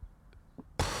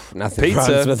 Nothing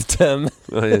Pizza. rhymes with Tim.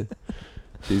 Oh, yeah.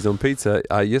 Cheese on pizza.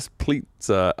 Yes,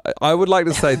 pizza. I would like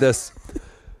to say this.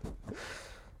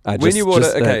 When you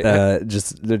order...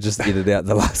 just edit out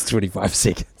the last 25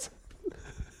 seconds.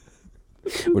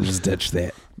 We'll just ditch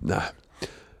that. Nah.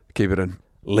 Keep it in.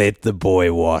 Let the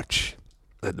boy watch.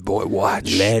 Let the boy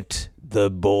watch. Let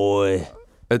the boy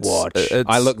watch.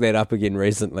 I looked that up again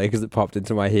recently because it popped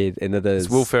into my head, and it is...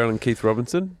 It's Will Ferrell and Keith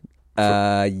Robinson?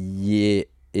 Yeah,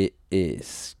 it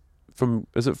is.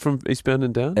 Is it from Eastbound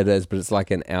and Down? It is, but it's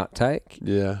like an outtake.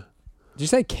 Yeah. Did you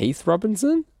say Keith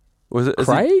Robinson? Was it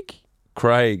Craig?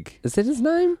 Craig. Is that his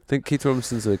name? I think Keith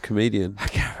Robinson's a comedian.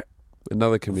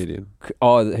 Another comedian.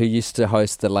 Oh, who used to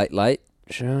host the Late Late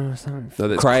Show or something? No,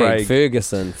 that's Craig Craig.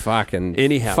 Ferguson. Fucking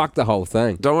Anyhow. fuck the whole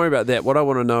thing. Don't worry about that. What I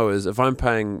want to know is if I'm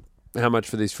paying how much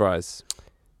for these fries?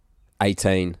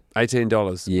 18.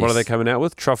 $18. Yes. What are they coming out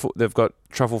with? Truffle. They've got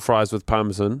truffle fries with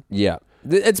parmesan. Yeah.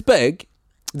 It's big.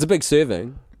 It's a big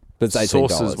serving. But it's $18.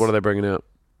 Sauces. What are they bringing out?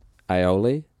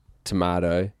 Aioli,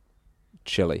 tomato,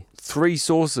 chili. 3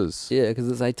 sauces. Yeah, because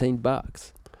it's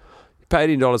 $18. You pay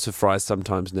 $18 for fries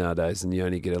sometimes nowadays, and you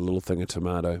only get a little thing of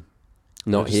tomato.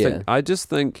 Not here. I just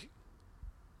think,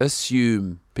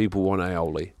 assume people want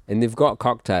aioli. And they've got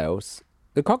cocktails.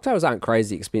 The cocktails aren't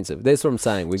crazy expensive. That's what I'm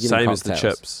saying. We're getting Same cocktails. as the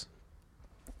chips.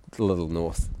 A little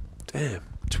north. Damn.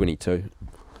 22.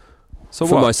 So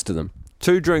for what? most of them.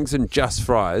 2 drinks and just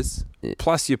fries,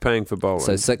 plus you're paying for bowling.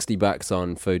 So $60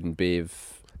 on food and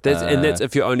bev. And that's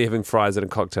if you're only having fries and a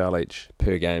cocktail each.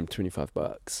 Per game,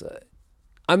 $25. So,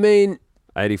 I mean,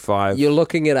 85. you're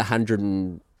looking at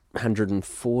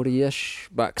 140-ish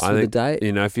bucks for the day.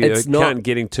 If you count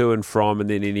getting to and from, and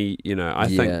then any, I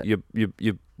think you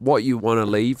what you want to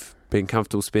leave, being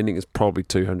comfortable spending is probably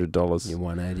 $200. You're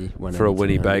 180 for a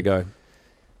Winnebago.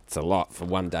 It's a lot for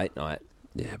one date night.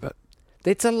 Yeah, but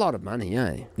that's a lot of money,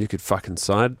 eh? you could fucking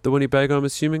side the Winnebago, I'm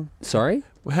assuming. Sorry?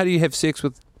 Well, how do you have sex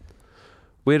with?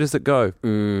 Where does it go?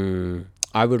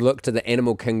 I would look to the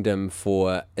animal kingdom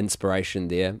for inspiration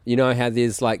there. You know how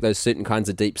there's like those certain kinds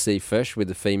of deep sea fish where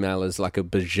the female is like a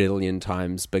bajillion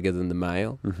times bigger than the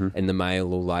male, and the male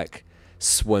will like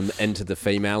swim into the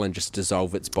female and just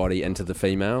dissolve its body into the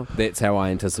female. That's how I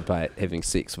anticipate having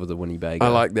sex with a Winnebago. I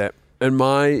like that. In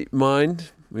my mind,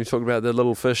 when you talk about the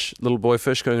little boy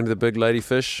fish going into the big lady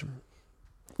fish,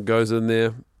 goes in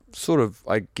there, sort of,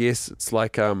 I guess it's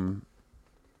like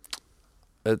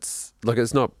it's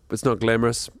not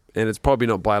glamorous, and it's probably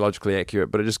not biologically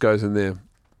accurate, but it just goes in there,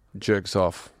 jerks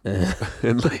off,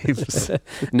 and leaves.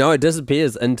 No, it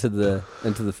disappears into the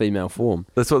female form.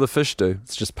 That's what the fish do.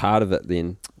 It's just part of it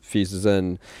then, fuses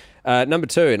in. Number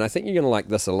 2, and I think you're going to like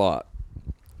this a lot.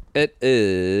 It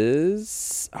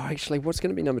is... Oh, actually, what's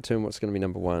going to be number 2 and what's going to be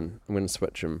number 1? I'm going to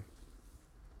switch them.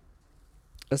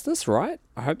 Is this right?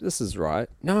 I hope this is right.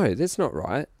 No, that's not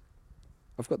right.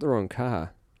 I've got the wrong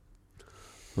car.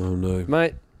 Oh, no.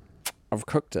 Mate, I've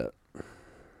cooked it.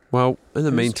 Well, in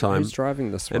the meantime... Who's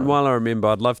driving this one? And while I remember,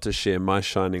 I'd love to share my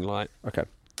shining light. Okay.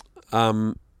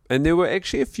 And there were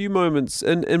actually a few moments,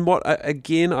 in what,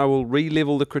 again, I will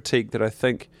re-level the critique that I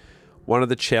think one of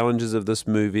the challenges of this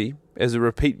movie, as a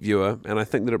repeat viewer, and I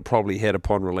think that it probably had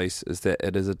upon release, is that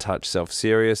it is a touch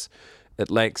self-serious. It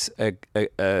lacks a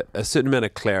certain amount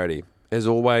of clarity. as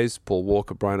always. Paul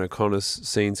Walker, Brian O'Connor's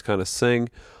scenes kind of sing.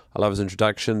 I love his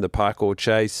introduction, the parkour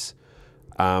chase.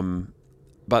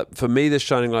 But for me, the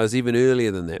shining light is even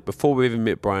earlier than that. Before we even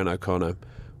met Brian O'Connor,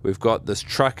 we've got this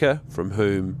trucker from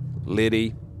whom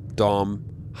Letty, Dom,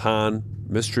 Han,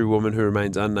 mystery woman who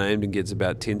remains unnamed and gets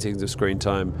about 10 seconds of screen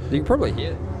time. You can probably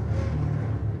hear it.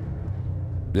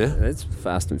 Yeah. That's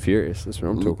Fast and Furious. That's what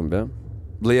I'm talking about.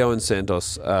 Leo and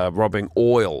Santos robbing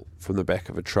oil from the back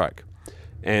of a truck.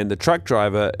 And the truck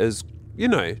driver is,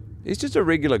 he's just a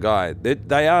regular guy.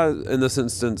 They are, in this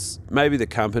instance, maybe the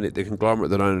company, the conglomerate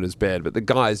that own it is bad, but the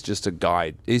guy is just a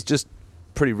guy. He's just a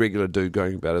pretty regular dude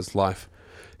going about his life.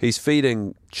 He's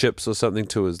feeding chips or something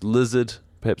to his lizard,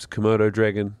 perhaps a Komodo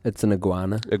dragon. It's an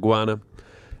iguana.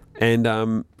 And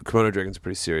Komodo dragon's a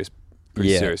pretty serious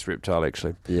reptile,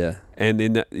 actually. Yeah. And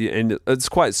then and it's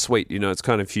quite sweet, it's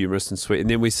kind of humorous and sweet. And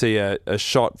then we see a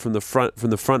shot from the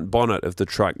front bonnet of the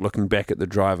truck looking back at the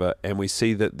driver, and we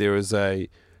see that there is a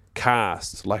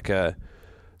cast, like a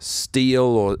steel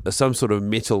or some sort of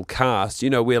metal cast,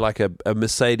 where like a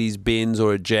Mercedes-Benz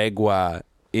or a Jaguar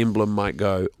emblem might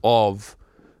go, of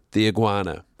the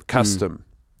iguana, custom,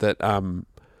 that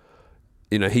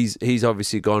he's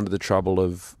obviously gone to the trouble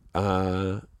of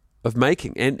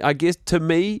making. And I guess to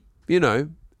me,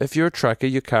 if you're a trucker,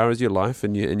 your car is your life,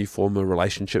 and you form a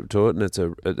relationship to it, and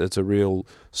it's a real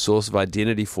source of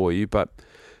identity for you. But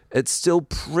it's still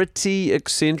pretty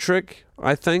eccentric,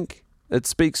 I think. It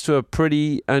speaks to a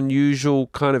pretty unusual,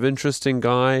 kind of interesting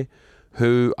guy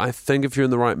who I think if you're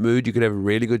in the right mood, you could have a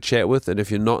really good chat with. And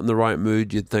if you're not in the right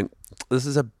mood, you'd think, this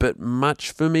is a bit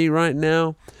much for me right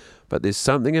now. But there's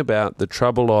something about the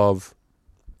trouble of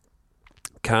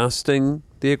casting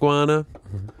the iguana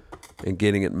and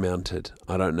getting it mounted.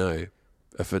 I don't know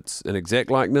if it's an exact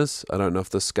likeness. I don't know if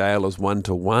the scale is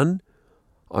 1-to-1.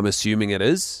 I'm assuming it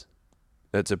is.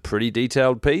 It's a pretty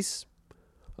detailed piece.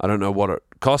 I don't know what it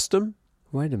cost him.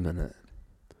 Wait a minute.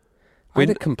 I had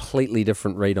a completely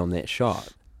different read on that shot.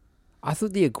 I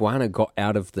thought the iguana got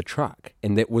out of the truck,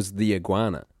 and that was the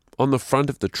iguana. On the front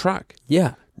of the truck?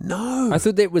 Yeah. No. I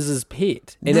thought that was his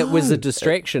pet, and it was a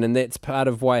distraction, and that's part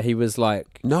of why he was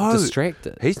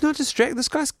distracted. He's not distracted. This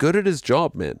guy's good at his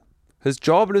job, man. His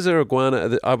job and his iguana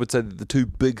are, I would say, the two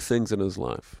big things in his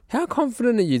life. How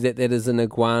confident are you that is an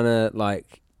iguana,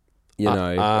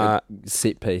 a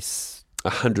set piece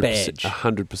 100%. badge?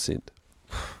 100%.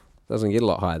 Doesn't get a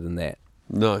lot higher than that.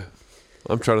 No.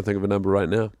 I'm trying to think of a number right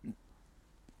now.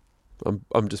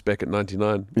 I'm just back at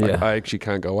 99. Yeah. I actually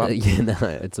can't go up. Yeah, no,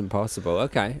 it's impossible.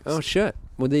 Okay. Oh, shit.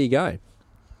 Well, there you go.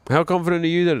 How confident are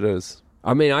you that it is?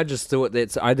 I mean, I just thought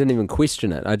I didn't even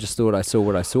question it. I just thought I saw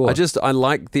what I saw. I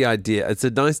like the idea. It's a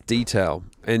nice detail.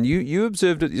 And you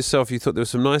observed it yourself. You thought there were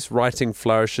some nice writing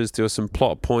flourishes. There were some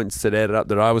plot points that added up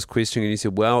that I was questioning. And you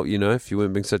said, well, if you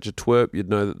weren't being such a twerp, you'd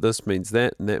know that this means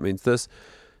that and that means this.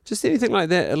 Just anything like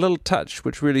that. A little touch,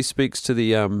 which really speaks to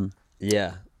the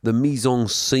the mise en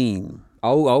scene. May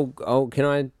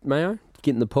I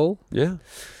get in the pool? Yeah.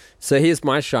 So here's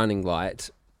my shining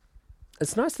light.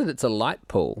 It's nice that it's a light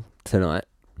pool tonight.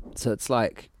 So it's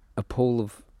like a pool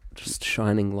of just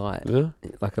shining light. Yeah.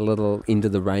 Like a little end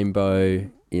of the rainbow,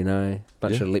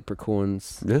 bunch of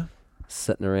leprechauns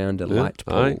sitting around a light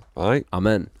pool. Aye. I'm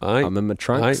in. Aye. I'm in my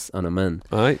trunks and I'm in.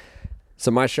 Aye. So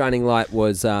my shining light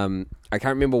was, I can't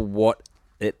remember what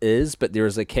it is, but there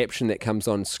is a caption that comes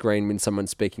on screen when someone's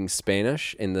speaking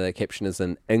Spanish, and the caption is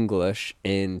in English,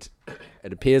 and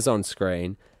it appears on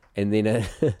screen, and then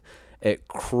it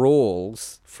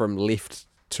crawls from left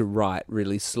to right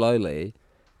really slowly,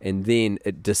 and then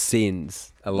it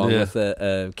descends along with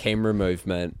a camera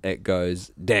movement. It goes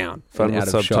down. Fun with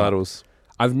subtitles.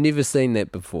 I've never seen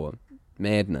that before.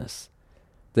 Madness.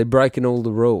 They're breaking all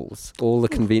the rules, all the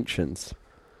conventions.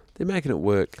 They're making it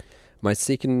work. My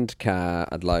second car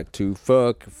I'd like to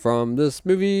fuck from this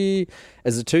movie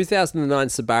is a 2009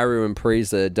 Subaru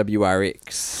Impreza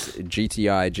WRX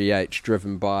GTI GH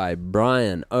driven by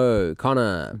Brian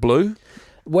O'Connor. Blue?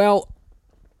 Well,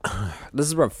 this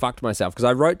is where I fucked myself because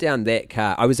I wrote down that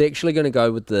car. I was actually going to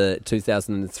go with the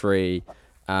 2003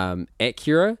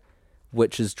 Acura,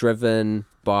 which is driven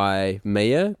by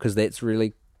Mia because that's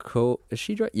really cool. Is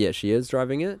she driving? Yeah, she is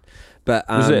driving it. But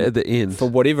was it at the end? For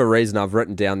whatever reason, I've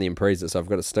written down the Impreza, so I've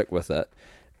got to stick with it.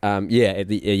 At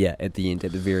the end,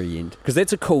 at the very end, because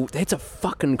that's a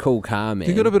fucking cool car, man.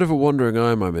 You got a bit of a wandering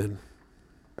eye, my man.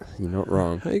 You're not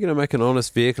wrong. How are you going to make an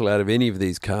honest vehicle out of any of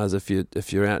these cars if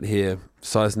you're out here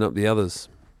sizing up the others?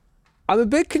 I'm a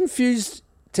bit confused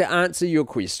to answer your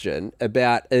question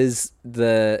about is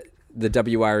the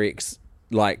WRX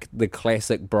like the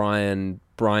classic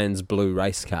Brian's blue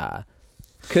race car.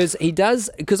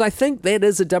 Because I think that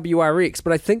is a WRX,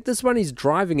 but I think this one he's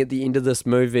driving at the end of this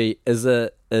movie is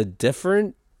a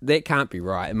different. That can't be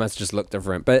right. It must just look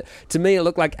different. But to me, it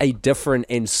looked like a different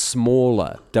and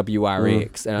smaller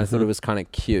WRX, and I thought it was kind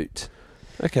of cute.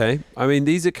 Okay. I mean,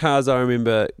 these are cars I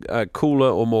remember cooler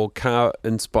or more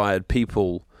car-inspired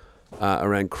people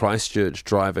around Christchurch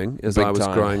driving as Big I was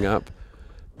time. growing up.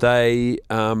 They,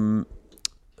 they're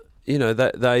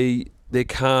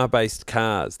car-based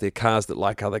cars. They're cars that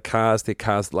like other cars. They're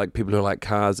cars that like people who like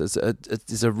cars.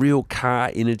 There's a real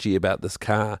car energy about this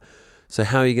car. So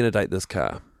how are you going to date this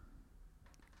car?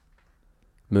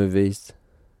 Movies,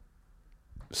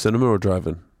 Cinema or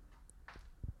drive-in?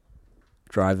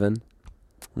 driving,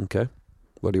 Okay.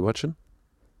 What are you watching?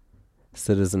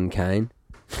 Citizen Kane.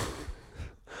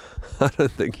 I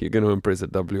don't think you're going to impress a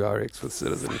WRX with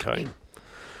Citizen Kane.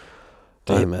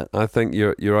 Damn it. I think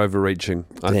you're overreaching.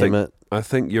 Damn it. I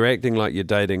think you're acting like you're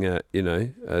dating a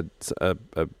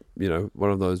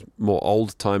one of those more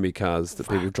old timey cars that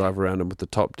people drive around in with the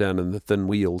top down and the thin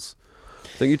wheels. I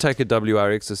think you take a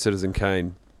WRX or Citizen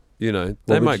Kane,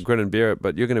 they might grin and bear it,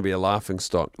 but you're going to be a laughing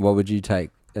stock. What would you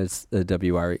take as a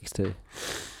WRX to?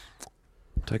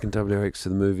 Taking WRX to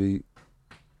the movie,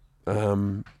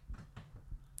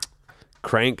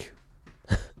 Crank.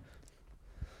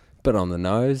 Bit on the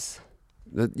nose.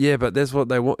 Yeah, but that's what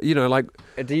they want. Do you who's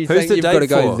think the you've date got to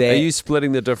go for? there? Are you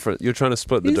splitting the difference? You're trying to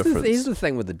split the difference. Here's the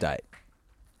thing with the date.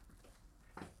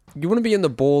 You want to be in the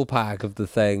ballpark of the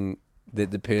thing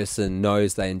that the person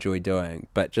knows they enjoy doing,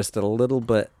 but just a little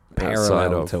bit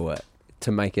parallel to it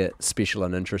to make it special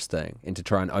and interesting and to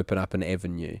try and open up an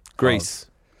avenue. Grease.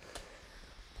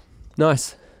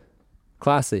 Nice.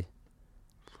 Classy.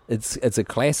 It's a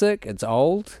classic. It's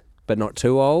old, but not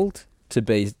too old to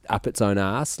be up its own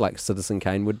ass like Citizen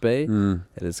Kane would be.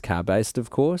 It is car-based, of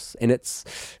course, and it's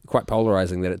quite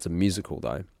polarizing that it's a musical,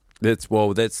 though. There's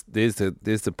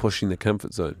the pushing the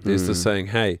comfort zone. There's the saying,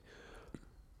 hey,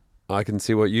 I can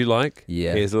see what you like.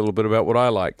 Yeah. Here's a little bit about what I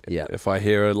like. Yeah. If I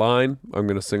hear a line, I'm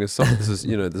going to sing a song. This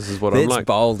is what I'm That's like.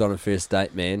 bold on a first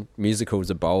date, man. Musical's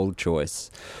a bold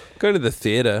choice. Going to the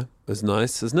theatre is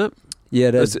nice, isn't it? Yeah,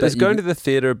 it is. Is going to the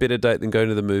theatre a better date than going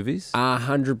to the movies?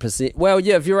 100%. Well,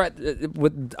 yeah, if you're right.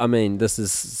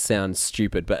 Sounds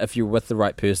stupid, but if you're with the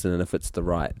right person and if it's the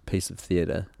right piece of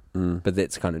theatre, but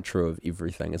that's kind of true of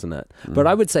everything, isn't it? But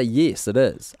I would say yes, it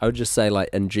is. I would just say, like,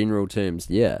 in general terms,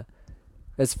 yeah.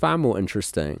 It's far more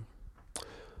interesting.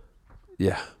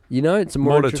 Yeah. It's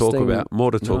more to interesting.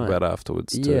 More to talk night. about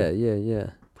afterwards too.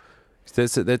 Yeah.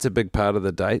 That's a big part of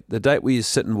the date. The date where you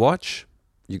sit and watch,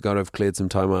 you've got to have cleared some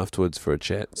time afterwards for a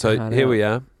chat. So here we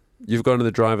are. You've gone to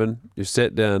the drive-in. You've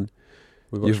sat down.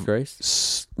 We watched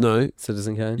Grease? No.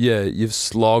 Citizen Kane? Yeah, you've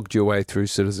slogged your way through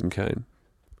Citizen Kane.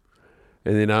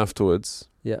 And then afterwards,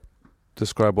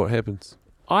 describe what happens.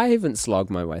 I haven't slogged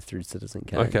my way through Citizen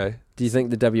Kane. Okay. Do you think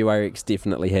the WRX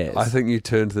definitely has? I think you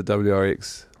turn to the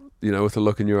WRX, with a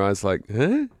look in your eyes like,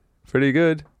 huh? Pretty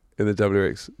good. And the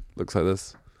WRX looks like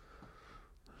this.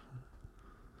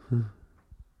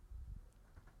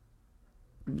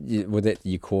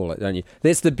 You call it, don't you?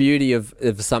 That's the beauty of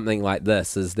something like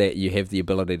this, is that you have the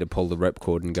ability to pull the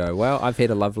ripcord and go, well, I've had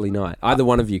a lovely night. Either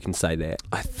one of you can say that.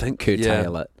 I think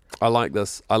curtail it. I like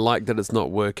this. I like that it's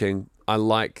not working. I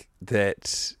like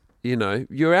that,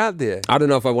 you're out there. I don't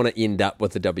know if I want to end up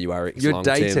with the WRX You're long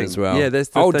dating term as well. Yeah, that's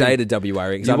the I'll thing. date a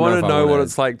WRX. You want to know what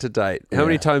it's like to date. How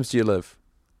many times do you live?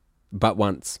 But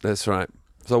once. That's right.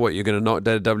 So what, you're going to not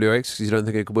date a WRX because you don't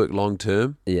think it could work long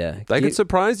term? Yeah. They could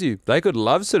surprise you. They could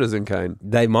love Citizen Kane.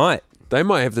 They might. They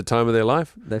might have the time of their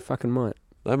life. They fucking might.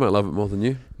 They might love it more than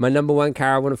you. My number one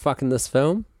car I want to fuck in this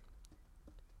film,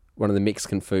 one of the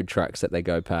Mexican food trucks that they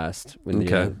go past when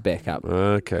they back up.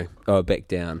 Okay. Oh, back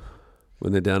down.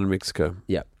 When they're down in Mexico.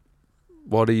 Yep.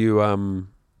 What are you,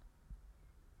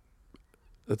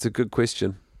 that's a good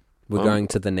question. We're going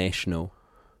to the National.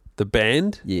 The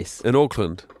band? Yes. In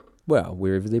Auckland? Well,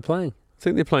 wherever they're playing. I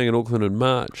think they're playing in Auckland in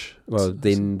March. Well,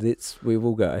 then that's where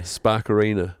we'll go. Spark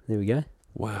Arena. There we go.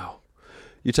 Wow.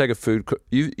 You take a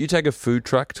food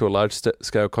truck to a large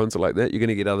scale concert like that, you're going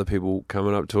to get other people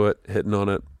coming up to it, hitting on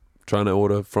it, trying to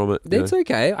order from it. That's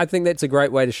okay. I think that's a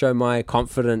great way to show my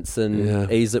confidence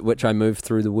and ease at which I move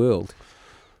through the world.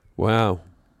 Wow.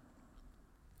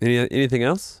 Anything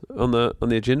else on the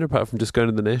agenda apart from just going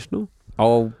to the National?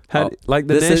 The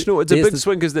National, it's a big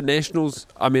swing because the Nationals,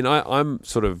 I mean, I'm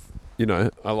sort of,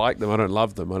 I like them. I don't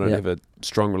love them. I don't have a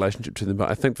strong relationship to them. But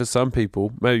I think for some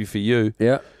people, maybe for you,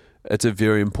 it's a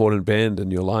very important band in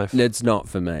your life. It's not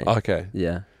for me. Okay.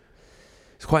 Yeah.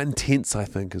 It's quite intense, I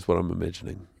think, is what I'm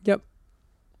imagining. Yep.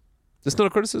 It's not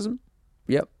a criticism?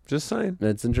 Yep. Just saying.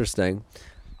 It's interesting.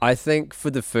 I think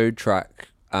for the food truck,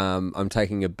 I'm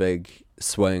taking a big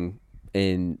swing,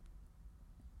 and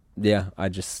yeah, I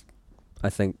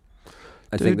think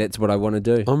that's what I want to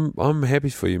do. I'm happy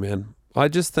for you, man. I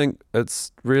just think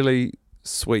it's really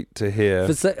sweet to hear.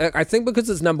 I think because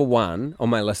it's number one on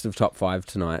my list of top 5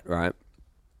 tonight, right?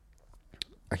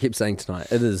 I keep saying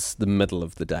tonight. It is the middle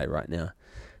of the day right now.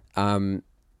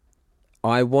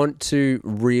 I want to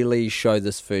really show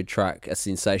this food truck a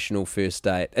sensational first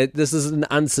date. This is an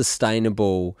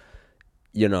unsustainable,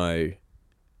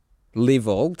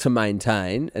 level to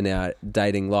maintain in our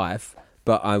dating life,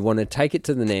 but I want to take it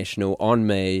to the national on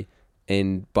me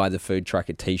and buy the food truck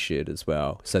a t-shirt as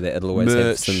well, so that it'll always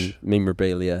have some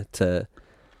memorabilia to,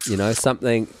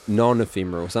 something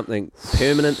non-ephemeral, something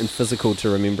permanent and physical to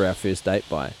remember our first date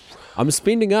by. I'm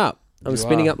spending up. I'm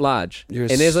spending up large. And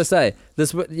as I say,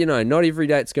 this, not every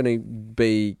date's going to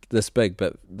be this big,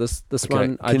 but this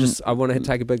one, I want to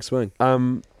take a big swing.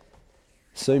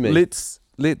 Sue me.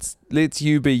 Let's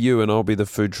you be you and I'll be the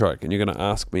food truck, and you're going to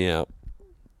ask me out.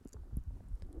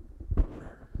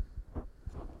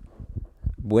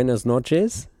 Buenas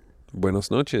noches.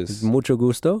 Buenas noches. Mucho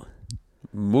gusto.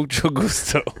 Mucho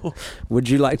gusto. Would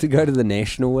you like to go to the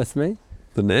National with me?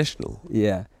 The National?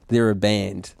 Yeah. They're a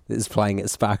band that's playing at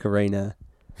Spark Arena.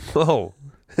 Oh,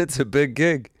 it's a big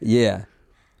gig. Yeah.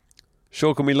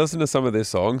 Sure, can we listen to some of their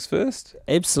songs first?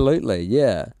 Absolutely,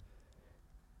 yeah.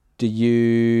 Do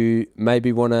you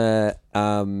maybe want to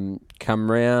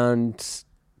come round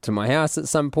to my house at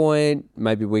some point?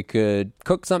 Maybe we could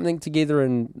cook something together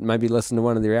and maybe listen to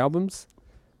one of their albums?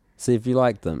 See if you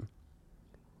like them.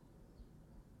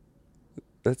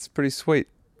 That's pretty sweet.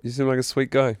 You seem like a sweet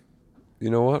guy. You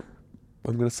know what?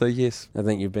 I'm going to say yes. I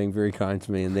think you're being very kind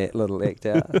to me in that little act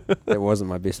out. That wasn't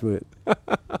my best work.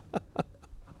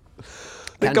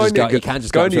 You can't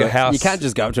just go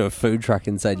up to a food truck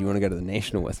and say, "Do you want to go to the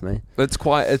National with me?"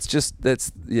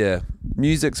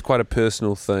 Music's quite a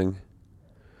personal thing.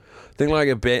 I think like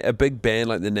a big band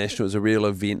like the National is a real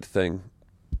event thing,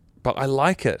 but I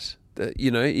like it.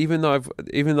 Even though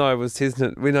I was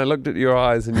hesitant when I looked at your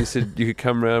eyes and you said you could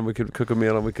come around, we could cook a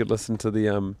meal and we could listen to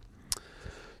the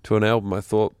to an album, I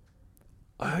thought,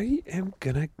 I am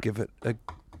going to give it a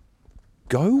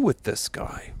go with this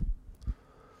guy.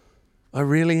 I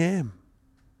really am.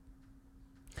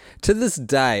 To this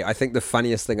day, I think the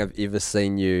funniest thing I've ever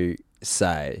seen you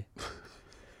say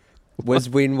was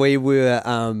when we were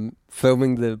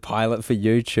filming the pilot for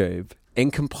YouTube,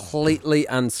 and completely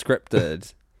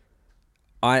unscripted,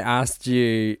 I asked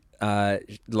you,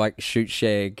 shoot,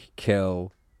 shag,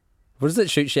 kill. What is it?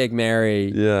 Shoot, shag,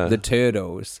 marry the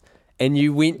turtles, and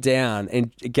you went down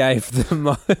and gave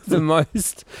the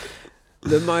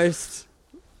most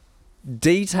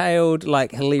detailed,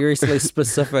 hilariously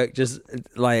specific, just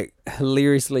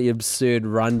hilariously absurd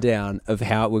rundown of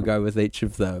how it would go with each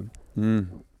of them.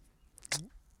 Mm.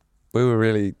 We were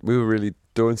really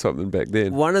doing something back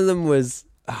then. One of them was,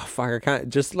 I can't.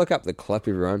 Just look up the clip,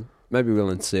 everyone. Maybe we'll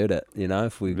insert it.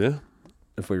 If we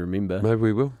remember. Maybe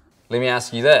we will. Let me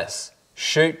ask you this.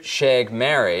 Shoot, shag,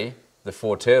 marry the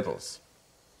 4 turtles.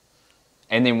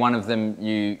 And then one of them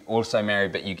you also marry,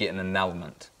 but you get an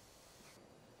annulment.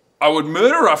 I would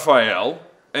murder Raphael,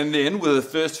 and then, with a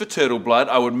thirst for turtle blood,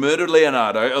 I would murder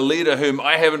Leonardo, a leader whom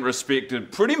I haven't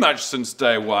respected pretty much since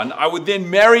day one. I would then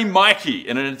marry Mikey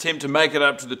in an attempt to make it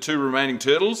up to the 2 remaining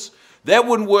turtles. That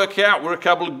wouldn't work out. We're a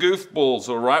couple of goofballs,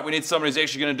 all right? We need someone who's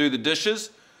actually going to do the dishes.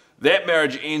 That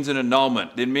marriage ends in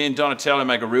annulment. Then me and Donatello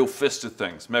make a real fist of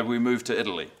things. Maybe we move to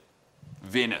Italy.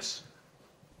 Venice.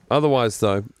 Otherwise,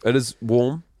 though, it is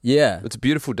warm. Yeah. It's a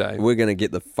beautiful day. We're going to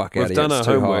get the fuck out of here. We've done our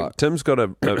homework. Hot. Tim's got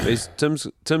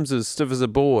Tim's as stiff as a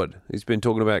board. He's been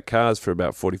talking about cars for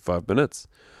about 45 minutes.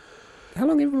 How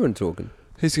long have we been talking?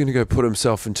 He's going to go put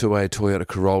himself into a Toyota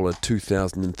Corolla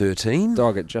 2013.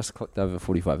 Dog, it just clicked over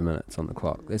 45 minutes on the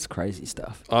clock. That's crazy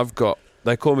stuff.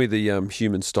 They call me the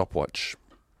human stopwatch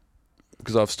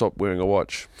because I've stopped wearing a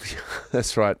watch.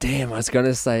 That's right. Damn, I was going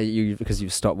to say because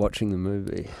you've stopped watching the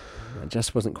movie. It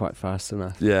just wasn't quite fast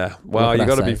enough. Yeah. Well, you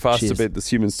got to be fast to beat this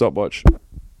human stopwatch.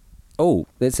 Oh,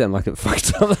 that sounded like it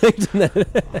fucked up, didn't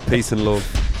it? Peace and love.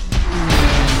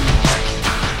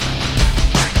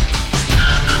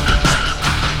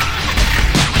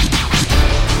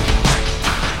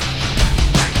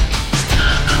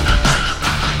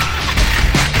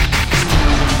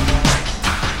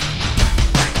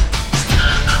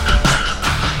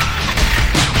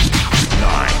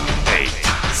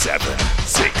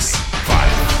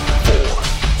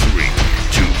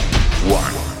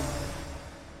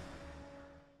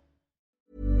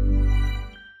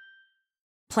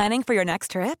 Planning for your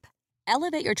next trip?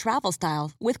 Elevate your travel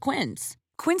style with Quince.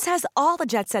 Quince has all the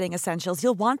jet-setting essentials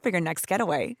you'll want for your next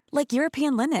getaway, like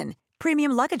European linen,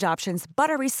 premium luggage options,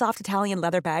 buttery soft Italian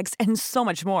leather bags, and so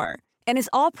much more. And is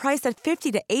all priced at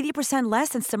 50 to 80% less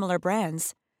than similar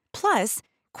brands. Plus,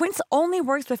 Quince only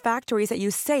works with factories that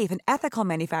use safe and ethical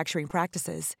manufacturing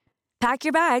practices. Pack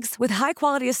your bags with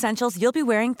high-quality essentials you'll be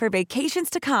wearing for vacations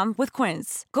to come with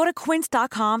Quince. Go to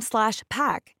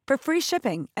quince.com/pack for free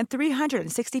shipping and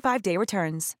 365-day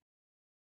returns.